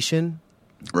foundation.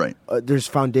 Right. There's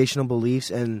foundational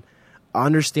beliefs, and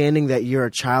understanding that you're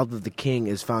a child of the King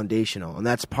is foundational, and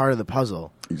that's part of the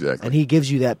puzzle. Exactly. And he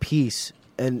gives you that piece,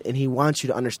 and he wants you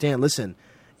to understand, listen,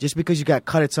 just because you got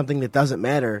cut at something that doesn't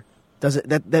matter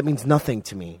that means nothing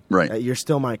to me. Right. You're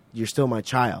still my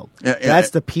child. Yeah,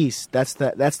 that's the peace. That's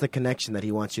the connection that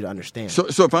he wants you to understand.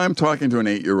 So if I'm talking to an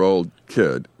 8-year-old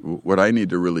kid, what I need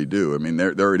to really do, I mean,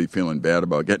 they're already feeling bad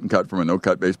about getting cut from a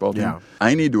no-cut baseball team. Yeah.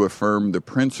 I need to affirm the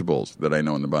principles that I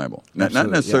know in the Bible, not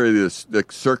necessarily the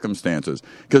circumstances,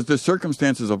 because the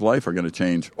circumstances of life are going to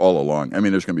change all along. I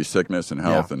mean, there's going to be sickness and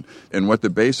health, and what the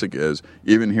basic is,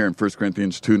 even here in 1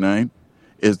 Corinthians 2:9,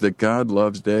 is that God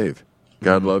loves Dave.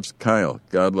 God loves Kyle.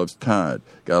 God loves Todd.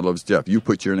 God loves Jeff. You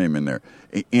put your name in there.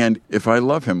 And if I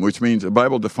love him, which means the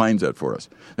Bible defines that for us,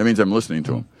 that means I'm listening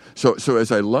to him. So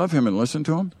as I love him and listen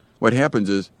to him, what happens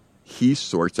is he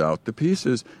sorts out the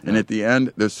pieces. And at the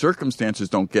end, the circumstances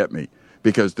don't get me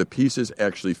because the pieces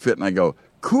actually fit. And I go,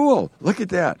 cool, look at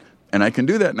that. And I can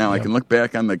do that now. I can look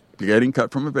back on the getting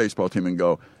cut from a baseball team and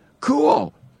go,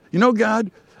 cool. You know,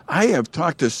 God, I have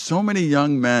talked to so many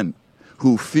young men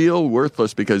who feel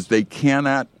worthless because they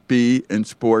cannot be in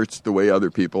sports the way other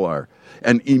people are.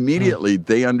 And immediately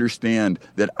they understand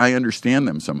that I understand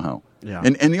them somehow. Yeah.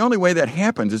 And the only way that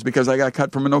happens is because I got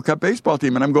cut from a no-cut baseball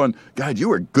team, and I'm going, God, you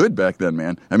were good back then,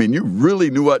 man. I mean, you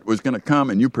really knew what was going to come,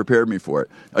 and you prepared me for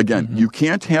it. Again, you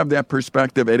can't have that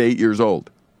perspective at 8 years old.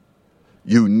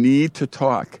 You need to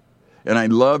talk. And I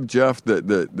love, Jeff,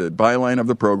 the byline of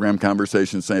the program,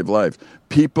 Conversations Save Lives.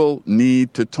 People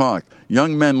need to talk.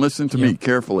 Young men, listen to me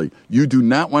carefully. You do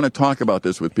not want to talk about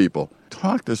this with people.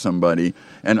 Talk to somebody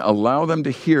and allow them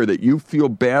to hear that you feel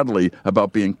badly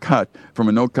about being cut from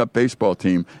a no-cut baseball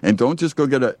team. And don't just go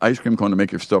get an ice cream cone to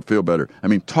make yourself feel better. I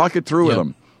mean, talk it through with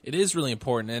them. It is really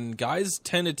important, and guys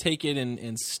tend to take it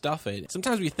and stuff it.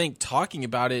 Sometimes we think talking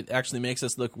about it actually makes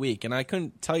us look weak, and I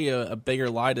couldn't tell you a bigger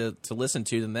lie to listen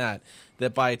to than that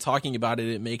by talking about it,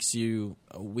 it makes you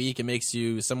weak, it makes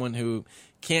you someone who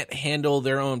can't handle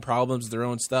their own problems, their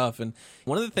own stuff. And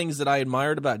one of the things that I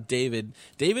admired about David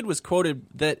was quoted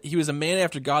that he was a man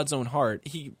after God's own heart.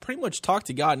 He pretty much talked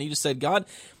to God, and he just said, God,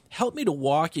 help me to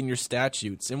walk in your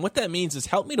statutes. And what that means is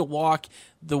help me to walk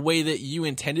the way that you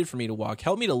intended for me to walk.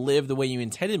 Help me to live the way you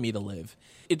intended me to live.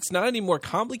 It's not any more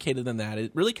complicated than that.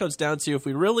 It really comes down to if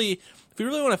we really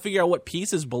want to figure out what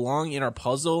pieces belong in our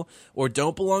puzzle or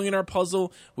don't belong in our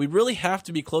puzzle, we really have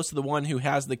to be close to the one who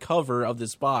has the cover of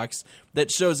this box that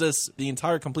shows us the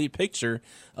entire complete picture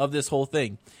of this whole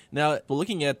thing. Now,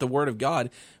 looking at the Word of God,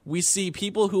 we see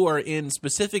people who are in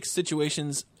specific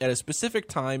situations at a specific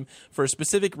time for a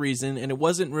specific reason, and it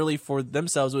wasn't really for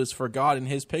themselves, it was for God and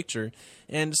His picture.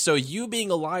 And so you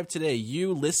being alive today,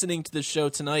 you listening to the show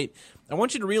tonight, I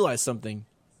want you to realize something.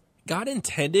 God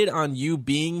intended on you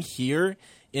being here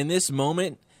in this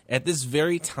moment at this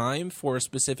very time for a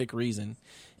specific reason.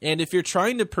 And if you're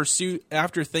trying to pursue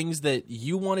after things that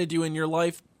you want to do in your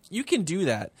life, you can do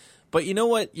that. But you know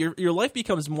what? Your life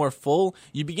becomes more full.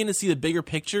 You begin to see the bigger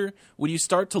picture when you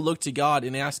start to look to God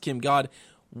and ask Him, God,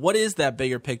 what is that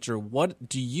bigger picture? What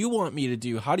do you want me to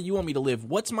do? How do you want me to live?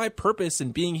 What's my purpose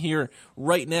in being here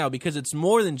right now? Because it's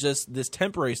more than just this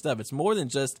temporary stuff. It's more than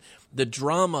just the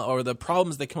drama or the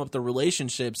problems that come up, the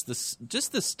relationships,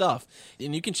 just this stuff.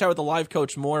 And you can chat with a live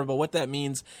coach more about what that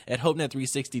means at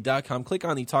HopeNet360.com. Click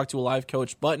on the Talk to a Live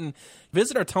Coach button.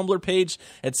 Visit our Tumblr page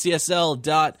at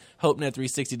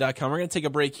csl.hopenet360.com. We're going to take a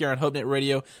break here on HopeNet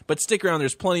Radio, but stick around.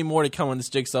 There's plenty more to come on this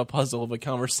jigsaw puzzle of a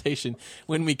conversation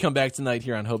when we come back tonight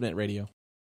here on HopeNet Radio.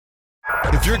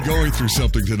 If you're going through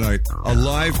something tonight, a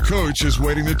live coach is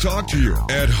waiting to talk to you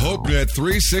at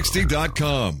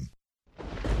HopeNet360.com.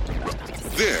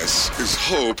 This is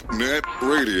HopeNet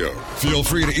Radio. Feel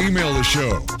free to email the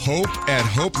show,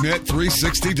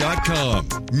 hope@hopenet360.com.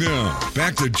 Now,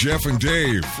 back to Jeff and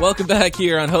Dave. Welcome back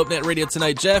here on HopeNet Radio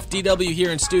tonight. Jeff, DW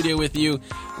here in studio with you.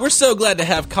 We're so glad to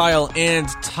have Kyle and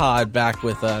Todd back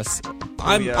with us.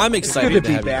 I'm excited it's good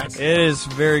to have back. You guys. It is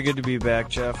very good to be back,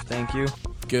 Jeff. Thank you.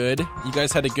 Good. You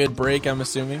guys had a good break, I'm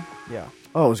assuming? Yeah.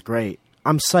 Oh, it was great.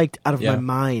 I'm psyched out of my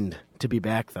mind to be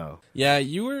back, though. Yeah,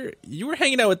 you were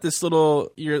hanging out with this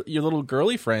your little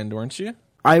girly friend, weren't you?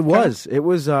 I was. It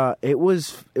was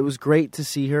great to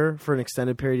see her for an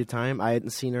extended period of time. I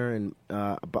hadn't seen her in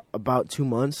about 2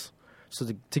 months, so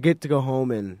to get to go home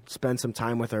and spend some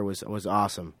time with her was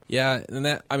awesome. Yeah, and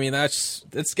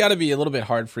it's got to be a little bit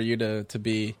hard for you to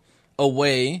be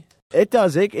away. It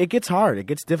does. It gets hard. It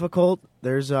gets difficult.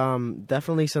 There's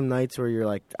definitely some nights where you're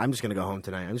like, I'm just gonna go home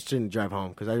tonight. I'm just gonna drive home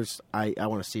because I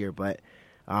want to see her. But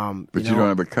you don't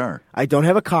have a car. I don't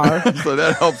have a car, so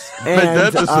that helps make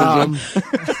that decision.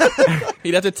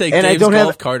 He'd have to take Dave's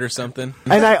golf cart or something.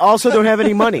 And I also don't have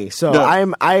any money, so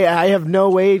I have no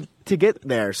way to get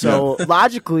there. So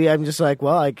logically, I'm just like,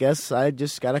 well, I guess I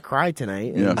just gotta cry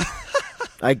tonight. And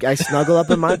I snuggle up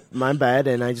in my bed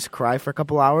and I just cry for a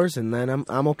couple hours, and then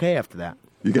I'm okay after that.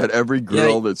 You got every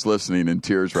girl that's listening in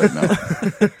tears right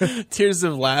now. Tears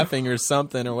of laughing or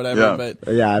something or whatever.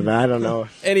 But yeah, I don't know.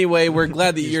 Anyway, we're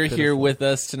glad that you're here with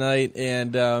us tonight,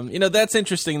 and that's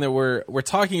interesting that we're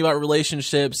talking about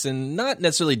relationships, and not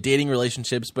necessarily dating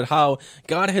relationships, but how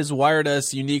God has wired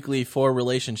us uniquely for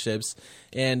relationships.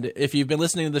 And if you've been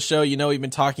listening to the show, you know we've been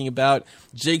talking about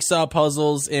jigsaw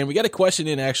puzzles, and we got a question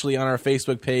in actually on our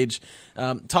Facebook page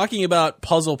talking about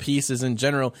puzzle pieces in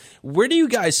general. Where do you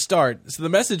guys start? So the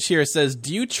message here says,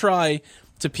 do you try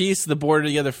to piece the border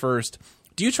together first?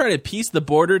 Do you try to piece the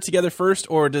border together first,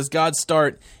 or does God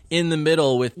start in the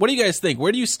middle with, what do you guys think?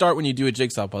 Where do you start when you do a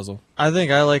jigsaw puzzle? I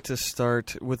think I like to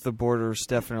start with the borders,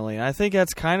 definitely. And I think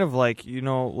that's kind of like,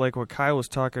 like what Kyle was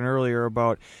talking earlier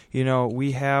about,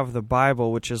 we have the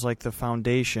Bible, which is like the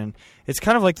foundation. It's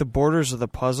kind of like the borders of the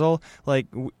puzzle. Like,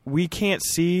 we can't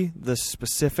see the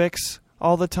specifics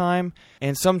all the time,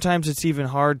 and sometimes it's even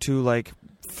hard to, like,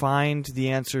 find the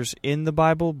answers in the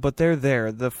Bible, but they're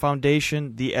there. The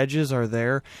foundation, the edges are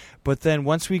there. But then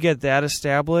once we get that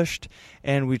established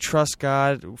and we trust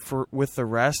God with the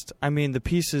rest, I mean, the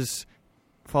pieces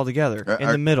fall together in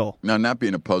the middle. Now, not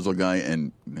being a puzzle guy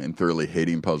and thoroughly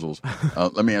hating puzzles,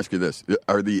 let me ask you this.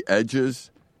 Are the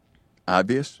edges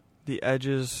obvious? The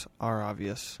edges are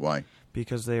obvious. Why?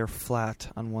 Because they are flat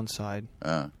on one side.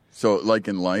 So, like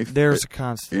in life? There's a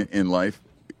constant. In life,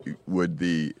 would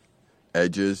the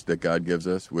edges that God gives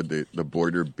us, would the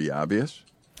border be obvious?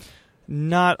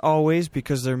 Not always,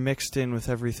 because they're mixed in with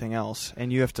everything else,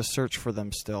 and you have to search for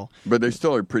them still. But they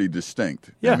still are pretty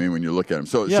distinct. Yeah. I mean, when you look at them.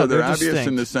 So they're obvious distinct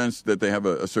in the sense that they have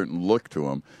a certain look to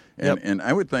them. And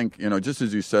I would think, just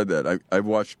as you said that, I've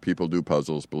watched people do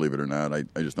puzzles, believe it or not. I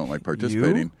just don't like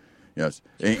participating. You? Yes.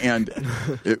 And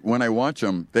when I watch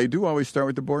them, they do always start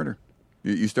with the border.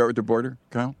 You start with the border,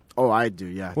 Kyle? Oh, I do,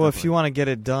 yeah. Well, if you want to get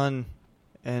it done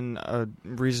in a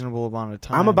reasonable amount of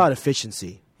time. I'm about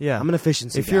efficiency. Yeah. I'm an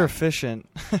efficiency If guy. you're efficient.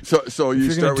 So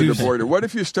you start with the border. What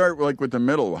if you start with the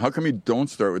middle? How come you don't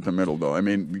start with the middle, though? I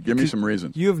mean, give me some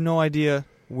reasons. You have no idea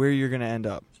where you're going to end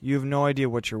up. You have no idea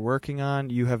what you're working on.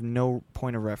 You have no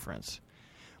point of reference.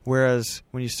 Whereas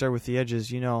when you start with the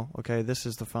edges, okay, this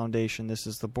is the foundation, this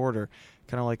is the border,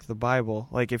 kind of like the Bible.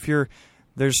 Like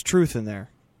there's truth in there.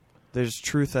 There's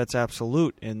truth that's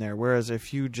absolute in there. Whereas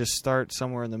if you just start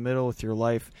somewhere in the middle with your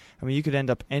life, I mean, you could end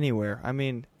up anywhere. I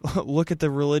mean, look at the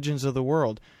religions of the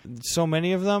world. So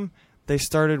many of them, they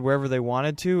started wherever they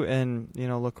wanted to, and,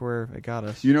 look where it got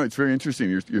us. It's very interesting.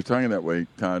 You're talking that way,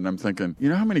 Todd, and I'm thinking,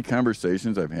 how many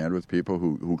conversations I've had with people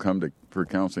who come for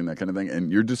counseling, that kind of thing,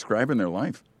 and you're describing their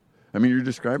life. I mean, you're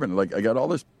describing, like, I got all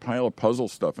this pile of puzzle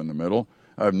stuff in the middle.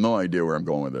 I have no idea where I'm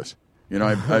going with this.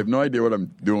 I have no idea what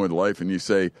I'm doing with life. And you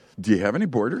say, do you have any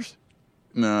borders?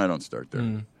 No, I don't start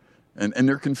there. And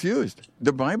they're confused.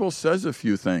 The Bible says a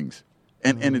few things,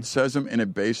 and it says them in a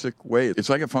basic way. It's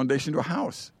like a foundation to a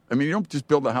house. I mean, you don't just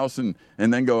build a house and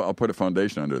then go, I'll put a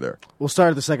foundation under there. We'll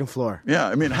start at the second floor. Yeah,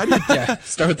 I mean, how do you...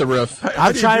 start with the roof.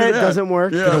 I've tried it. It doesn't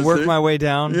work. Yeah, Gonna work my way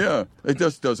down. Yeah, it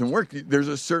just doesn't work. There's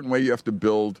a certain way you have to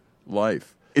build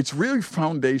life. It's really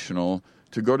foundational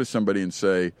to go to somebody and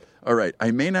say, all right, I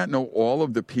may not know all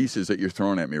of the pieces that you're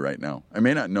throwing at me right now. I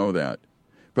may not know that.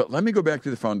 But let me go back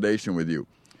to the foundation with you.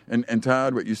 And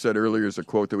Todd, what you said earlier is a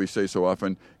quote that we say so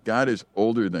often. God is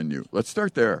older than you. Let's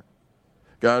start there.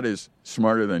 God is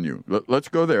smarter than you. Let's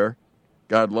go there.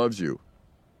 God loves you.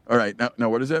 All right, now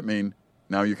what does that mean?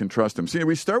 Now you can trust him. See,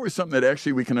 we start with something that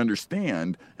actually we can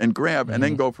understand and grab and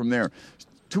then go from there.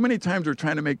 Too many times we're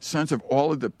trying to make sense of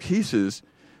all of the pieces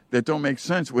that don't make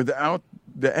sense without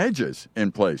the edges in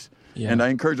place. Yeah. And I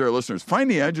encourage our listeners, find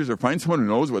the edges or find someone who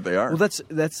knows what they are. Well,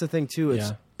 that's the thing, too.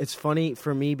 It's funny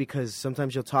for me because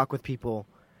sometimes you'll talk with people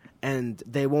and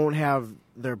they won't have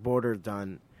their border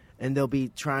done, and they'll be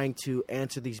trying to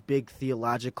answer these big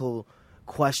theological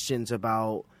questions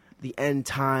about the end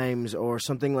times or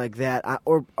something like that,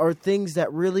 or things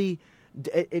that really,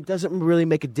 it doesn't really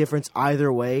make a difference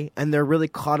either way, and they're really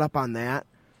caught up on that.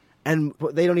 And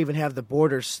they don't even have the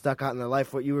borders stuck out in their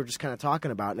life, what you were just kind of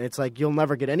talking about. And it's like you'll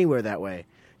never get anywhere that way.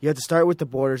 You have to start with the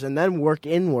borders and then work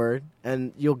inward,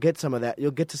 and you'll get some of that.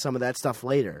 You'll get to some of that stuff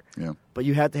later. Yeah. But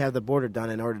you have to have the border done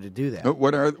in order to do that.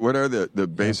 What are the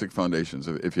basic foundations?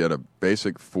 If you had a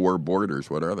basic 4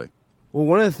 borders, what are they? Well,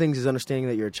 one of the things is understanding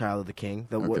that you're a child of the King,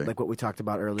 like what we talked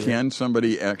about earlier. Can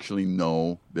somebody actually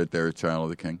know that they're a child of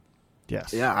the King?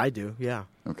 Yes. Yeah, I do, yeah.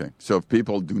 Okay. So if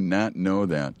people do not know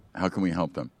that, how can we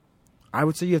help them? I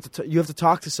would say you have to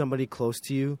talk to somebody close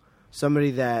to you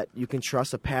somebody that you can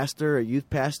trust, a pastor, a youth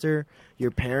pastor, your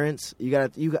parents. You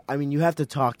have to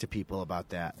talk to people about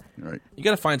that. Right. You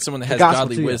got to find someone that has gospel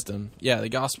godly too. wisdom. Yeah, the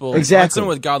gospel. Exactly. Find someone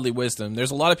with godly wisdom.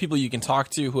 There's a lot of people you can talk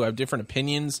to who have different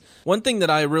opinions. One thing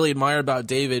that I really admire about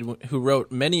David, who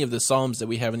wrote many of the Psalms that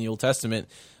we have in the Old Testament,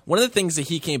 one of the things that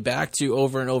he came back to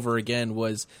over and over again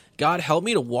was, God, help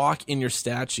me to walk in your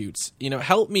statutes.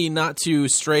 Help me not to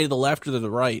stray to the left or to the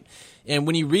right. And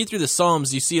when you read through the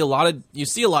Psalms, you see a lot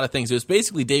of things. It was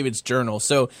basically David's journal.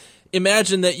 So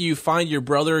imagine that you find your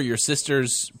brother or your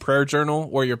sister's prayer journal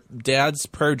or your dad's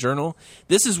prayer journal.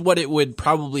 This is what it would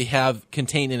probably have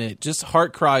contained in it. Just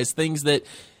heart cries, things that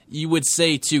you would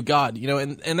say to God,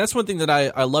 and that's one thing that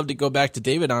I love to go back to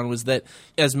David on, was that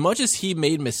as much as he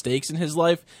made mistakes in his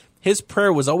life, his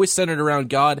prayer was always centered around,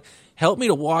 God, help me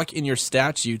to walk in your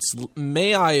statutes.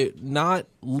 May I not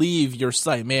leave your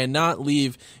sight. May I not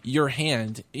leave your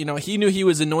hand. He knew he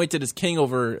was anointed as king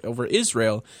over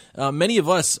Israel. Many of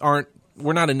us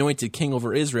we're not anointed king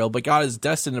over Israel, but God has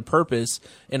destined a purpose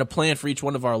and a plan for each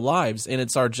one of our lives, and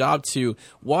it's our job to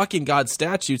walk in God's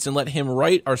statutes and let him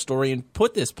write our story and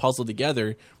put this puzzle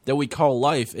together that we call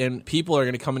life. And people are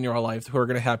going to come into our life who are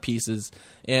going to have pieces.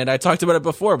 And I talked about it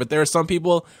before, but there are some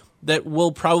people that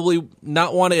will probably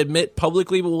not want to admit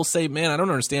publicly, but will say, man, I don't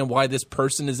understand why this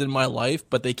person is in my life,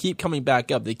 but they keep coming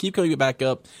back up. They keep coming back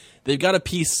up. They've got a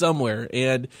piece somewhere,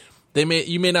 and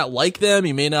you may not like them.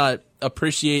 You may not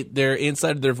appreciate their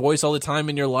inside of their voice all the time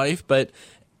in your life, but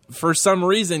for some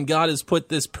reason, God has put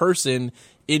this person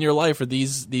in your life, or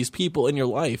these people in your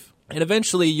life. And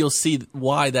eventually you'll see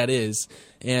why that is.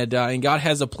 And God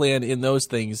has a plan in those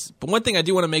things. But one thing I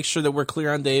do want to make sure that we're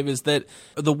clear on, Dave, is that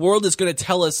the world is going to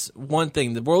tell us one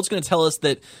thing. The world's going to tell us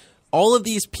that all of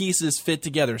these pieces fit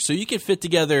together. So you can fit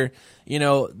together,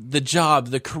 the job,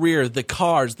 the career, the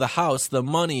cars, the house, the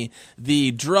money,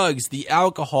 the drugs, the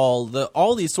alcohol,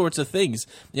 all these sorts of things.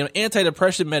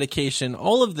 Antidepressant medication,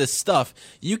 all of this stuff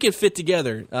you can fit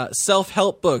together.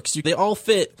 Self-help books, they all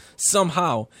fit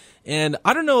somehow. And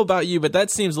I don't know about you, but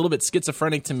that seems a little bit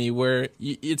schizophrenic to me, where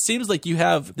it seems like you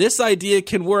have this idea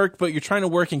can work, but you're trying to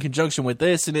work in conjunction with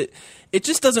this, and it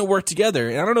just doesn't work together.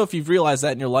 And I don't know if you've realized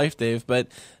that in your life, Dave, but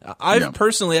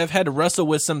I've had to wrestle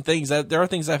with some things. There are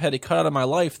things I've had to cut out of my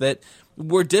life that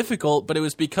were difficult, but it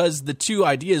was because the two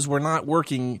ideas were not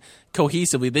working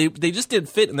cohesively. They just didn't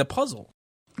fit in the puzzle.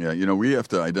 Yeah, we have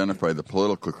to identify the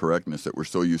political correctness that we're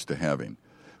so used to having.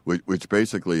 Which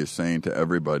basically is saying to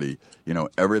everybody,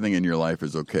 everything in your life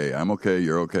is okay. I'm okay,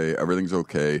 you're okay, everything's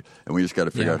okay, and we just got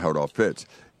to figure out how it all fits.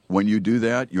 When you do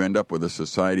that, you end up with a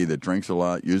society that drinks a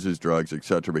lot, uses drugs,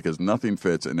 etc., because nothing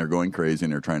fits, and they're going crazy,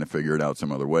 and they're trying to figure it out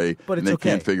some other way, and they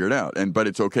can't figure it out. But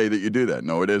it's okay that you do that.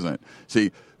 No, it isn't.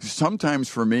 See, sometimes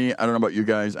for me, I don't know about you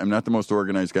guys, I'm not the most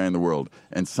organized guy in the world,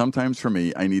 and sometimes for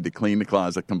me, I need to clean the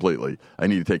closet completely. I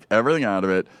need to take everything out of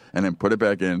it and then put it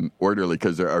back in orderly,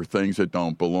 because there are things that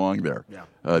don't belong there. Yeah.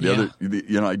 I did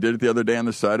it the other day on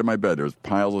the side of my bed. There was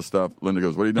piles of stuff. Linda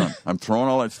goes, "What are you doing?" I'm throwing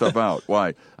all that stuff out.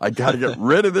 Why? I got to get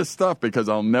rid of this stuff because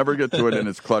I'll never get to it, and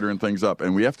it's cluttering things up.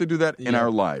 And we have to do that in our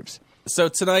lives. So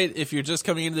tonight, if you're just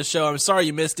coming into the show, I'm sorry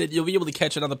you missed it. You'll be able to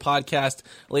catch it on the podcast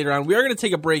later on. We are going to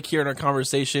take a break here in our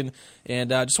conversation, and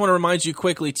just want to remind you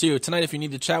quickly, too, tonight if you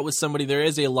need to chat with somebody, there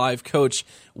is a live coach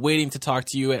waiting to talk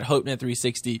to you at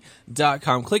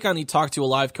HopeNet360.com. Click on the Talk to a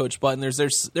Live Coach button.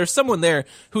 There's someone there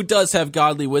who does have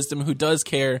godly wisdom, who does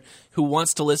care, who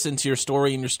wants to listen to your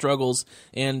story and your struggles,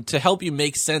 and to help you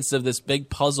make sense of this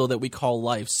big puzzle that we call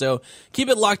life. So keep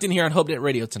it locked in here on HopeNet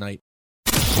Radio tonight.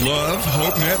 Love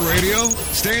HopeNet Radio?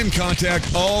 Stay in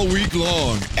contact all week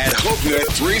long at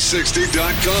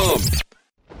HopeNet360.com.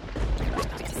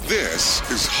 This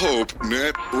is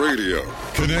HopeNet Radio.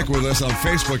 Connect with us on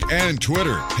Facebook and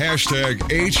Twitter.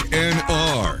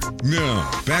 #HNR. Now,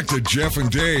 back to Jeff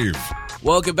and Dave.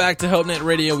 Welcome back to HopeNet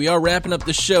Radio. We are wrapping up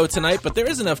the show tonight, but there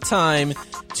is enough time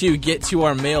to get to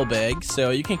our mailbag. So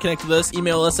you can connect with us.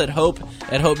 Email us at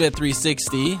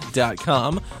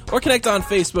hope@hopenet360.com, or connect on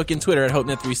Facebook and Twitter at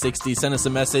HopeNet360. Send us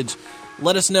a message.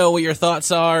 Let us know what your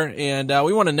thoughts are, and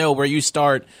we want to know where you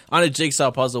start on a jigsaw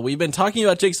puzzle. We've been talking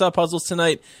about jigsaw puzzles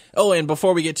tonight. Oh, and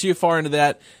before we get too far into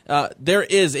that,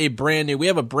 we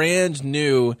have a brand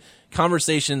new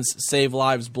Conversations Save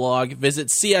Lives blog. Visit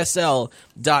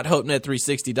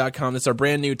csl.hopenet360.com. That's our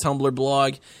brand new Tumblr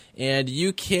blog, and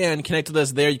you can connect with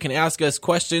us there. You can ask us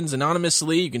questions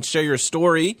anonymously. You can share your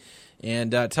story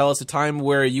and tell us a time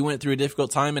where you went through a difficult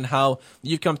time and how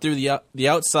you've come through the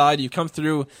outside. You've come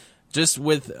through just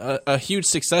with a huge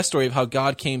success story of how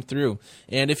God came through.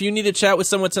 And if you need to chat with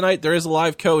someone tonight, there is a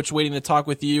live coach waiting to talk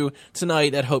with you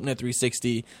tonight at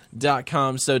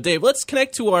HopeNet360.com. So, Dave, let's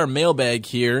connect to our mailbag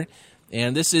here.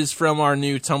 And this is from our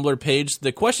new Tumblr page.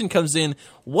 The question comes in,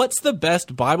 what's the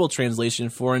best Bible translation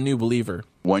for a new believer?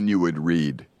 One you would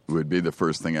read would be the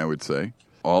first thing I would say.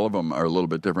 All of them are a little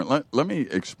bit different. Let me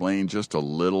explain just a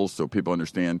little so people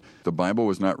understand. The Bible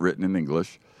was not written in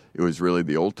English. It was really,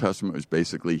 the Old Testament was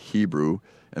basically Hebrew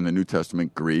and the New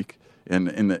Testament Greek.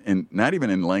 And not even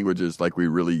in languages like we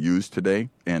really use today,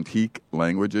 antique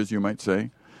languages, you might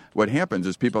say. What happens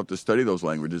is people have to study those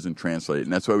languages and translate,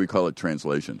 and that's why we call it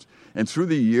translations. And through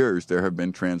the years, there have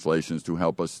been translations to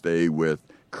help us stay with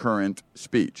current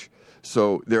speech.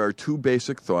 So there are two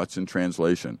basic thoughts in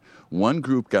translation. One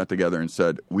group got together and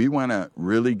said, we want to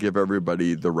really give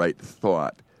everybody the right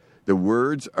thought. The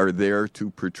words are there to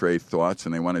portray thoughts,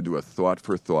 and they want to do a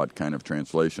thought-for-thought kind of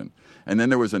translation. And then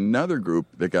there was another group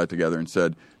that got together and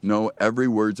said, no, every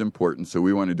word's important, so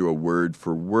we want to do a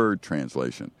word-for-word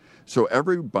translation. So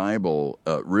every Bible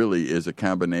really is a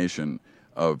combination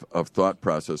of thought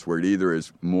process where it either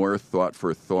is more thought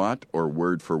for thought or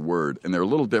word for word. And they're a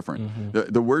little different.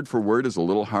 Mm-hmm. The word for word is a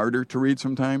little harder to read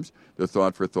sometimes. The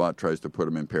thought for thought tries to put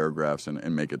them in paragraphs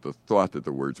and make it the thought that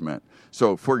the words meant.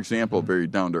 So, for example, very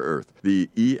down to earth, the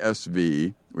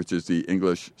ESV, which is the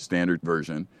English Standard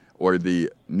Version, or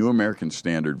the New American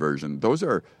Standard Version, those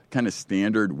are kind of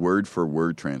standard word for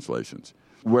word translations.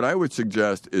 What I would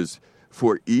suggest is,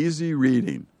 for easy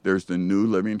reading, there's the New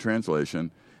Living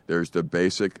Translation. There's the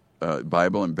basic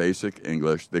Bible in Basic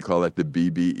English. They call that the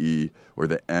BBE or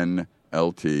the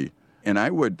NLT. And I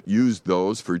would use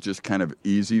those for just kind of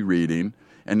easy reading.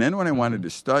 And then when I wanted to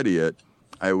study it,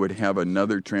 I would have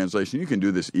another translation. You can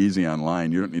do this easy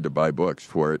online. You don't need to buy books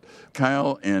for it.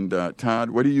 Kyle and Todd,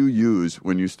 what do you use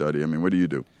when you study? I mean, what do you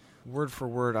do? Word for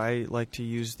word, I like to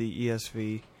use the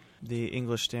ESV, the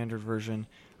English Standard Version.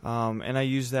 And I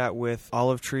use that with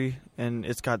Olive Tree, and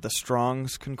it's got the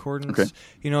Strong's Concordance,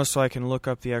 so I can look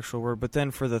up the actual word. But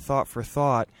then for the thought for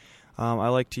thought, I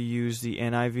like to use the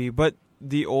NIV. But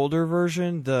the older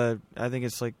version, I think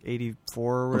it's like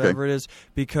 84 or whatever it is,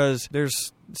 because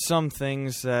there's some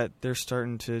things that they're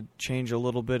starting to change a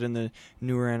little bit in the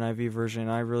newer NIV version.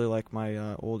 I really like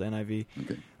my old NIV.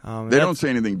 Okay. They don't say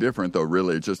anything different, though,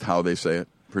 really. It's just how they say it.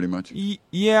 Pretty much.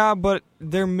 Yeah, but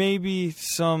there may be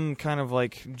some kind of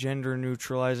like gender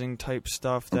neutralizing type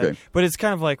stuff but it's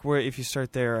kind of like where if you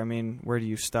start there, I mean, where do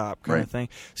you stop kind of thing.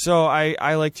 So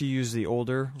I like to use the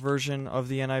older version of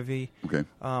the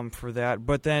NIV for that.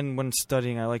 But then when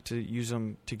studying, I like to use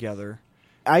them together.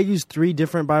 I use 3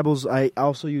 different Bibles. I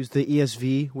also use the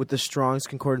ESV with the Strong's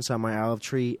Concordance on my Olive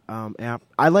Tree app.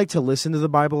 I like to listen to the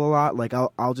Bible a lot. Like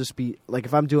I'll just be like,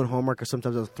 if I'm doing homework, or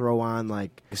sometimes I'll throw on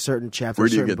like a certain chapter. Where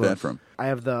do you get that from? I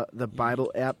have the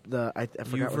Bible app. I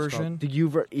forgot what it's called.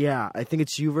 The I think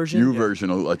it's YouVersion. YouVersion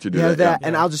will let you do that. Yeah.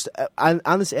 And I'll just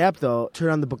on this app though, turn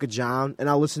on the Book of John, and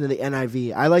I'll listen to the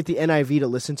NIV. I like the NIV to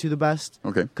listen to the best.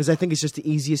 Okay. Because I think it's just the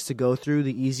easiest to go through,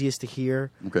 the easiest to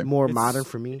hear. Okay. More modern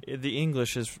for me. The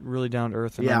English is really down to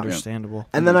earth and understandable.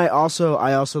 And then I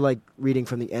also like reading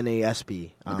from the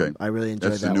NASB. I really enjoy that.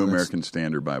 That's the New American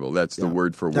Standard Bible. That's the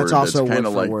word for word. That's also kind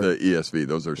of like the ESV.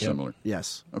 Those are similar.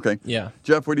 Yes. Okay. Yeah.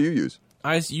 Jeff, what do you use?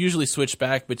 I usually switch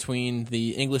back between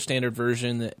the English Standard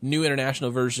Version, the New International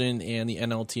Version, and the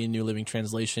NLT, New Living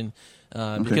Translation,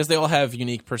 because they all have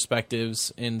unique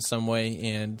perspectives in some way,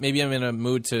 and maybe I'm in a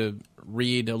mood to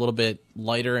read a little bit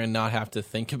lighter and not have to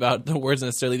think about the words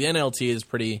necessarily. The NLT is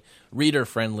pretty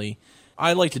reader-friendly.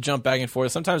 I like to jump back and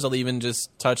forth. Sometimes I'll even just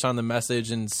touch on the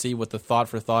message and see what the thought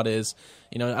for thought is.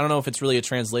 I don't know if it's really a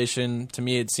translation. To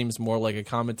me, it seems more like a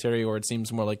commentary, or it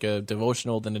seems more like a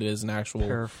devotional than it is an actual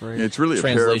paraphrase. It's really a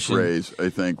paraphrase, I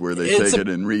think, where they take it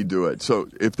and redo it. So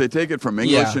if they take it from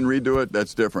English and redo it,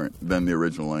 that's different than the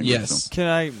original language. Yes.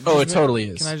 So. It totally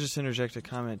is. Can I just interject a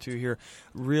comment, too, here?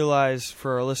 Realize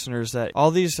for our listeners that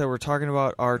all these that we're talking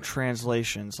about are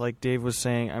translations. Like Dave was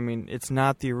saying, I mean, it's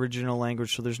not the original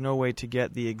language, so there's no way to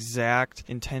get the exact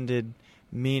intended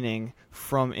meaning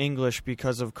from English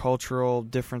because of cultural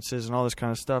differences and all this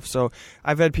kind of stuff. So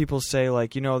I've had people say,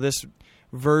 like, this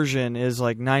version is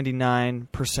like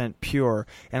 99% pure.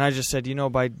 And I just said,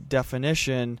 by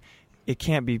definition, it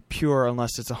can't be pure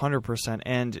unless it's 100%.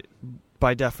 And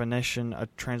by definition, a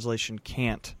translation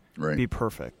can't be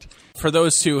perfect. For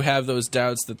those who have those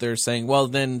doubts that they're saying, well,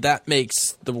 then that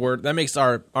makes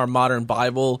our modern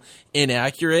Bible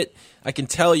inaccurate. I can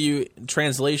tell you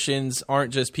translations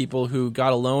aren't just people who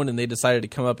got alone and they decided to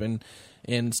come up and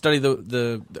and study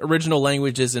the original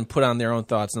languages and put on their own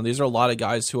thoughts. Now, these are a lot of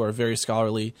guys who are very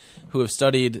scholarly, who have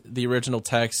studied the original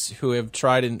text, who have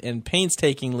tried and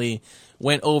painstakingly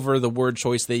went over the word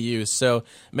choice they use. So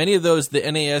many of those, the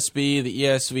NASB, the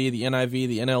ESV, the NIV,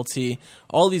 the NLT,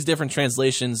 all these different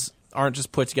translations aren't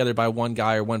just put together by one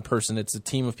guy or one person. It's a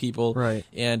team of people. Right.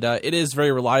 And it is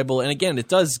very reliable. And again, it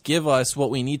does give us what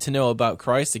we need to know about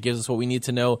Christ. It gives us what we need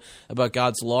to know about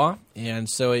God's law. And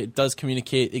so it does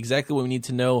communicate exactly what we need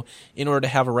to know in order to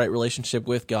have a right relationship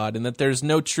with God, and that there's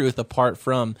no truth apart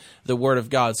from the Word of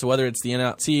God. So whether it's the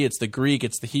NLT, it's the Greek,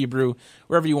 it's the Hebrew,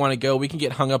 wherever you want to go, we can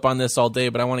get hung up on this all day,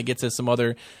 but I want to get to some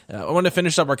other I want to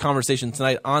finish up our conversation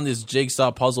tonight on this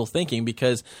jigsaw puzzle thinking,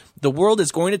 because the world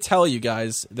is going to tell you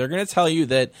guys, they're going to tell you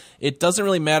that it doesn't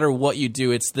really matter what you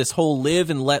do. It's this whole live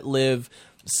and let live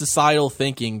societal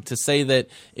thinking, to say that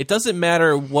it doesn't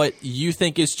matter what you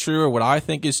think is true or what I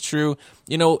think is true.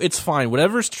 You know, it's fine.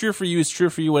 Whatever's true for you is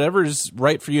true for you. Whatever is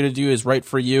right for you to do is right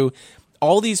for you.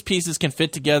 All these pieces can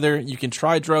fit together. You can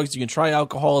try drugs. You can try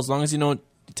alcohol, as long as you don't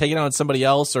take it out on somebody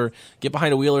else or get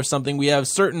behind a wheel or something. We have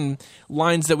certain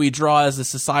lines that we draw as a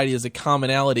society as a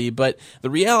commonality. But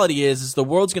the reality is the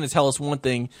world's going to tell us one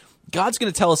thing. God's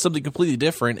going to tell us something completely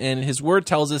different, and his word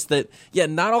tells us that,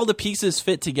 not all the pieces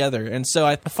fit together. And so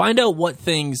I find out what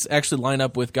things actually line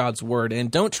up with God's word,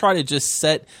 and don't try to just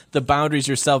set the boundaries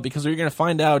yourself, because what you're going to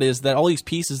find out is that all these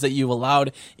pieces that you've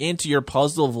allowed into your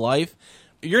puzzle of life,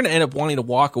 you're going to end up wanting to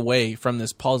walk away from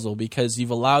this puzzle because you've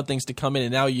allowed things to come in,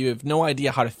 and now you have no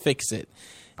idea how to fix it.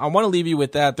 I want to leave you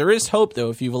with that. There is hope, though,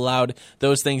 if you've allowed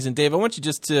those things. And Dave, I want you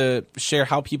just to share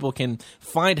how people can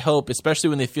find hope, especially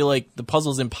when they feel like the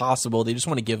puzzle's impossible. They just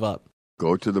want to give up.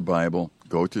 Go to the Bible.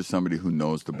 Go to somebody who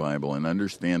knows the Bible and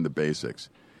understand the basics.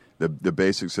 The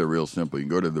basics are real simple. You can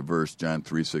go to the verse, John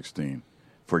 3:16.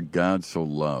 For God so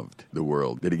loved the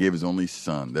world that he gave his only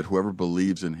Son, that whoever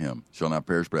believes in him shall not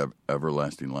perish but have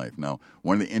everlasting life. Now,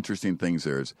 one of the interesting things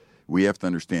there is, we have to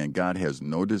understand God has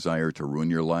no desire to ruin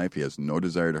your life. He has no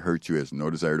desire to hurt you. He has no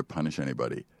desire to punish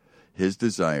anybody. His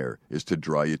desire is to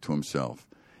draw you to himself.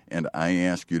 And I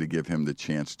ask you to give him the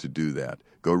chance to do that.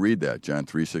 Go read that, John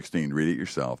 3:16. Read it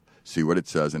yourself. See what it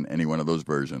says in any one of those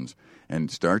versions.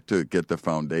 And start to get the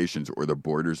foundations or the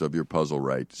borders of your puzzle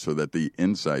right so that the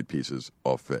inside pieces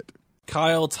all fit.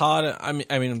 Kyle, Todd, I'm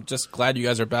just glad you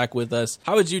guys are back with us.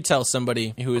 How would you tell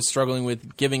somebody who is struggling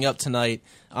with giving up tonight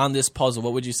on this puzzle?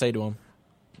 What would you say to them?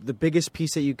 The biggest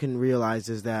piece that you can realize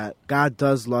is that God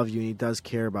does love you and he does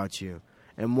care about you.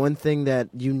 And one thing that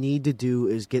you need to do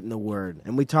is get in the Word.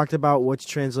 And we talked about which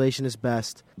translation is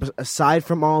best. But aside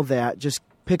from all that, just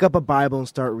pick up a Bible and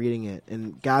start reading it.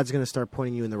 And God's going to start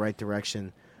pointing you in the right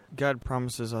direction. God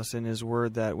promises us in his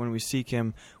word that when we seek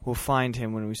him, we'll find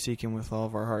him when we seek him with all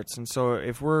of our hearts. And so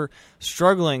if we're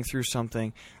struggling through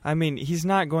something, he's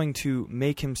not going to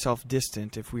make himself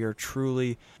distant if we are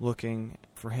truly looking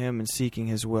for him and seeking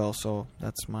his will. So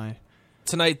that's my...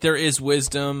 Tonight, there is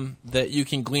wisdom that you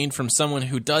can glean from someone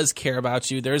who does care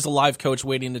about you. There is a live coach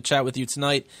waiting to chat with you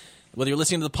tonight. Whether you're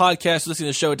listening to the podcast or listening to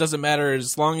the show, it doesn't matter.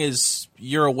 As long as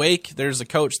you're awake, there's a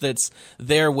coach that's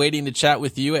there waiting to chat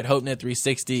with you at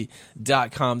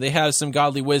HopeNet360.com. They have some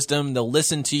godly wisdom. They'll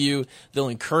listen to you. They'll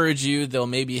encourage you. They'll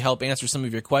maybe help answer some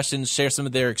of your questions, share some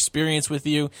of their experience with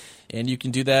you. And you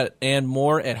can do that and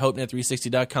more at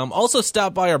HopeNet360.com. Also,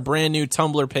 stop by our brand new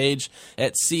Tumblr page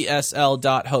at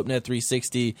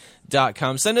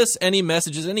csl.hopenet360.com. Send us any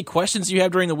messages, any questions you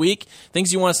have during the week,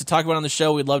 things you want us to talk about on the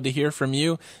show. We'd love to hear from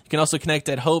you. You can also connect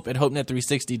at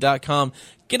hopenet360.com.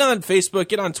 Get on Facebook,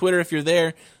 get on Twitter if you're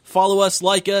there. Follow us,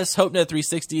 like us.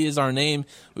 HopeNet360 is our name.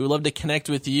 We would love to connect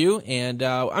with you. And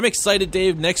I'm excited,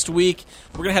 Dave. Next week,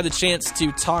 we're going to have the chance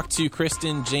to talk to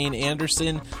Kristen Jane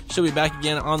Anderson. She'll be back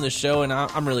again on the show, and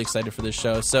I'm really excited for this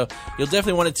show. So you'll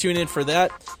definitely want to tune in for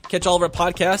that. Catch all of our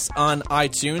podcasts on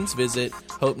iTunes. Visit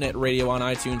HopeNet Radio on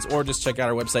iTunes, or just check out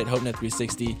our website,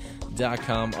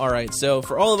 HopeNet360.com. All right, so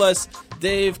for all of us,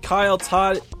 Dave, Kyle,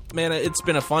 Todd, man, it's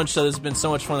been a fun show. This has been so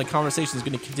much fun. The conversation is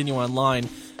going to continue online.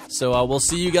 So we'll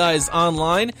see you guys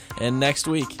online and next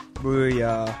week.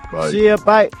 Booyah. Bye. See ya.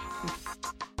 Bye.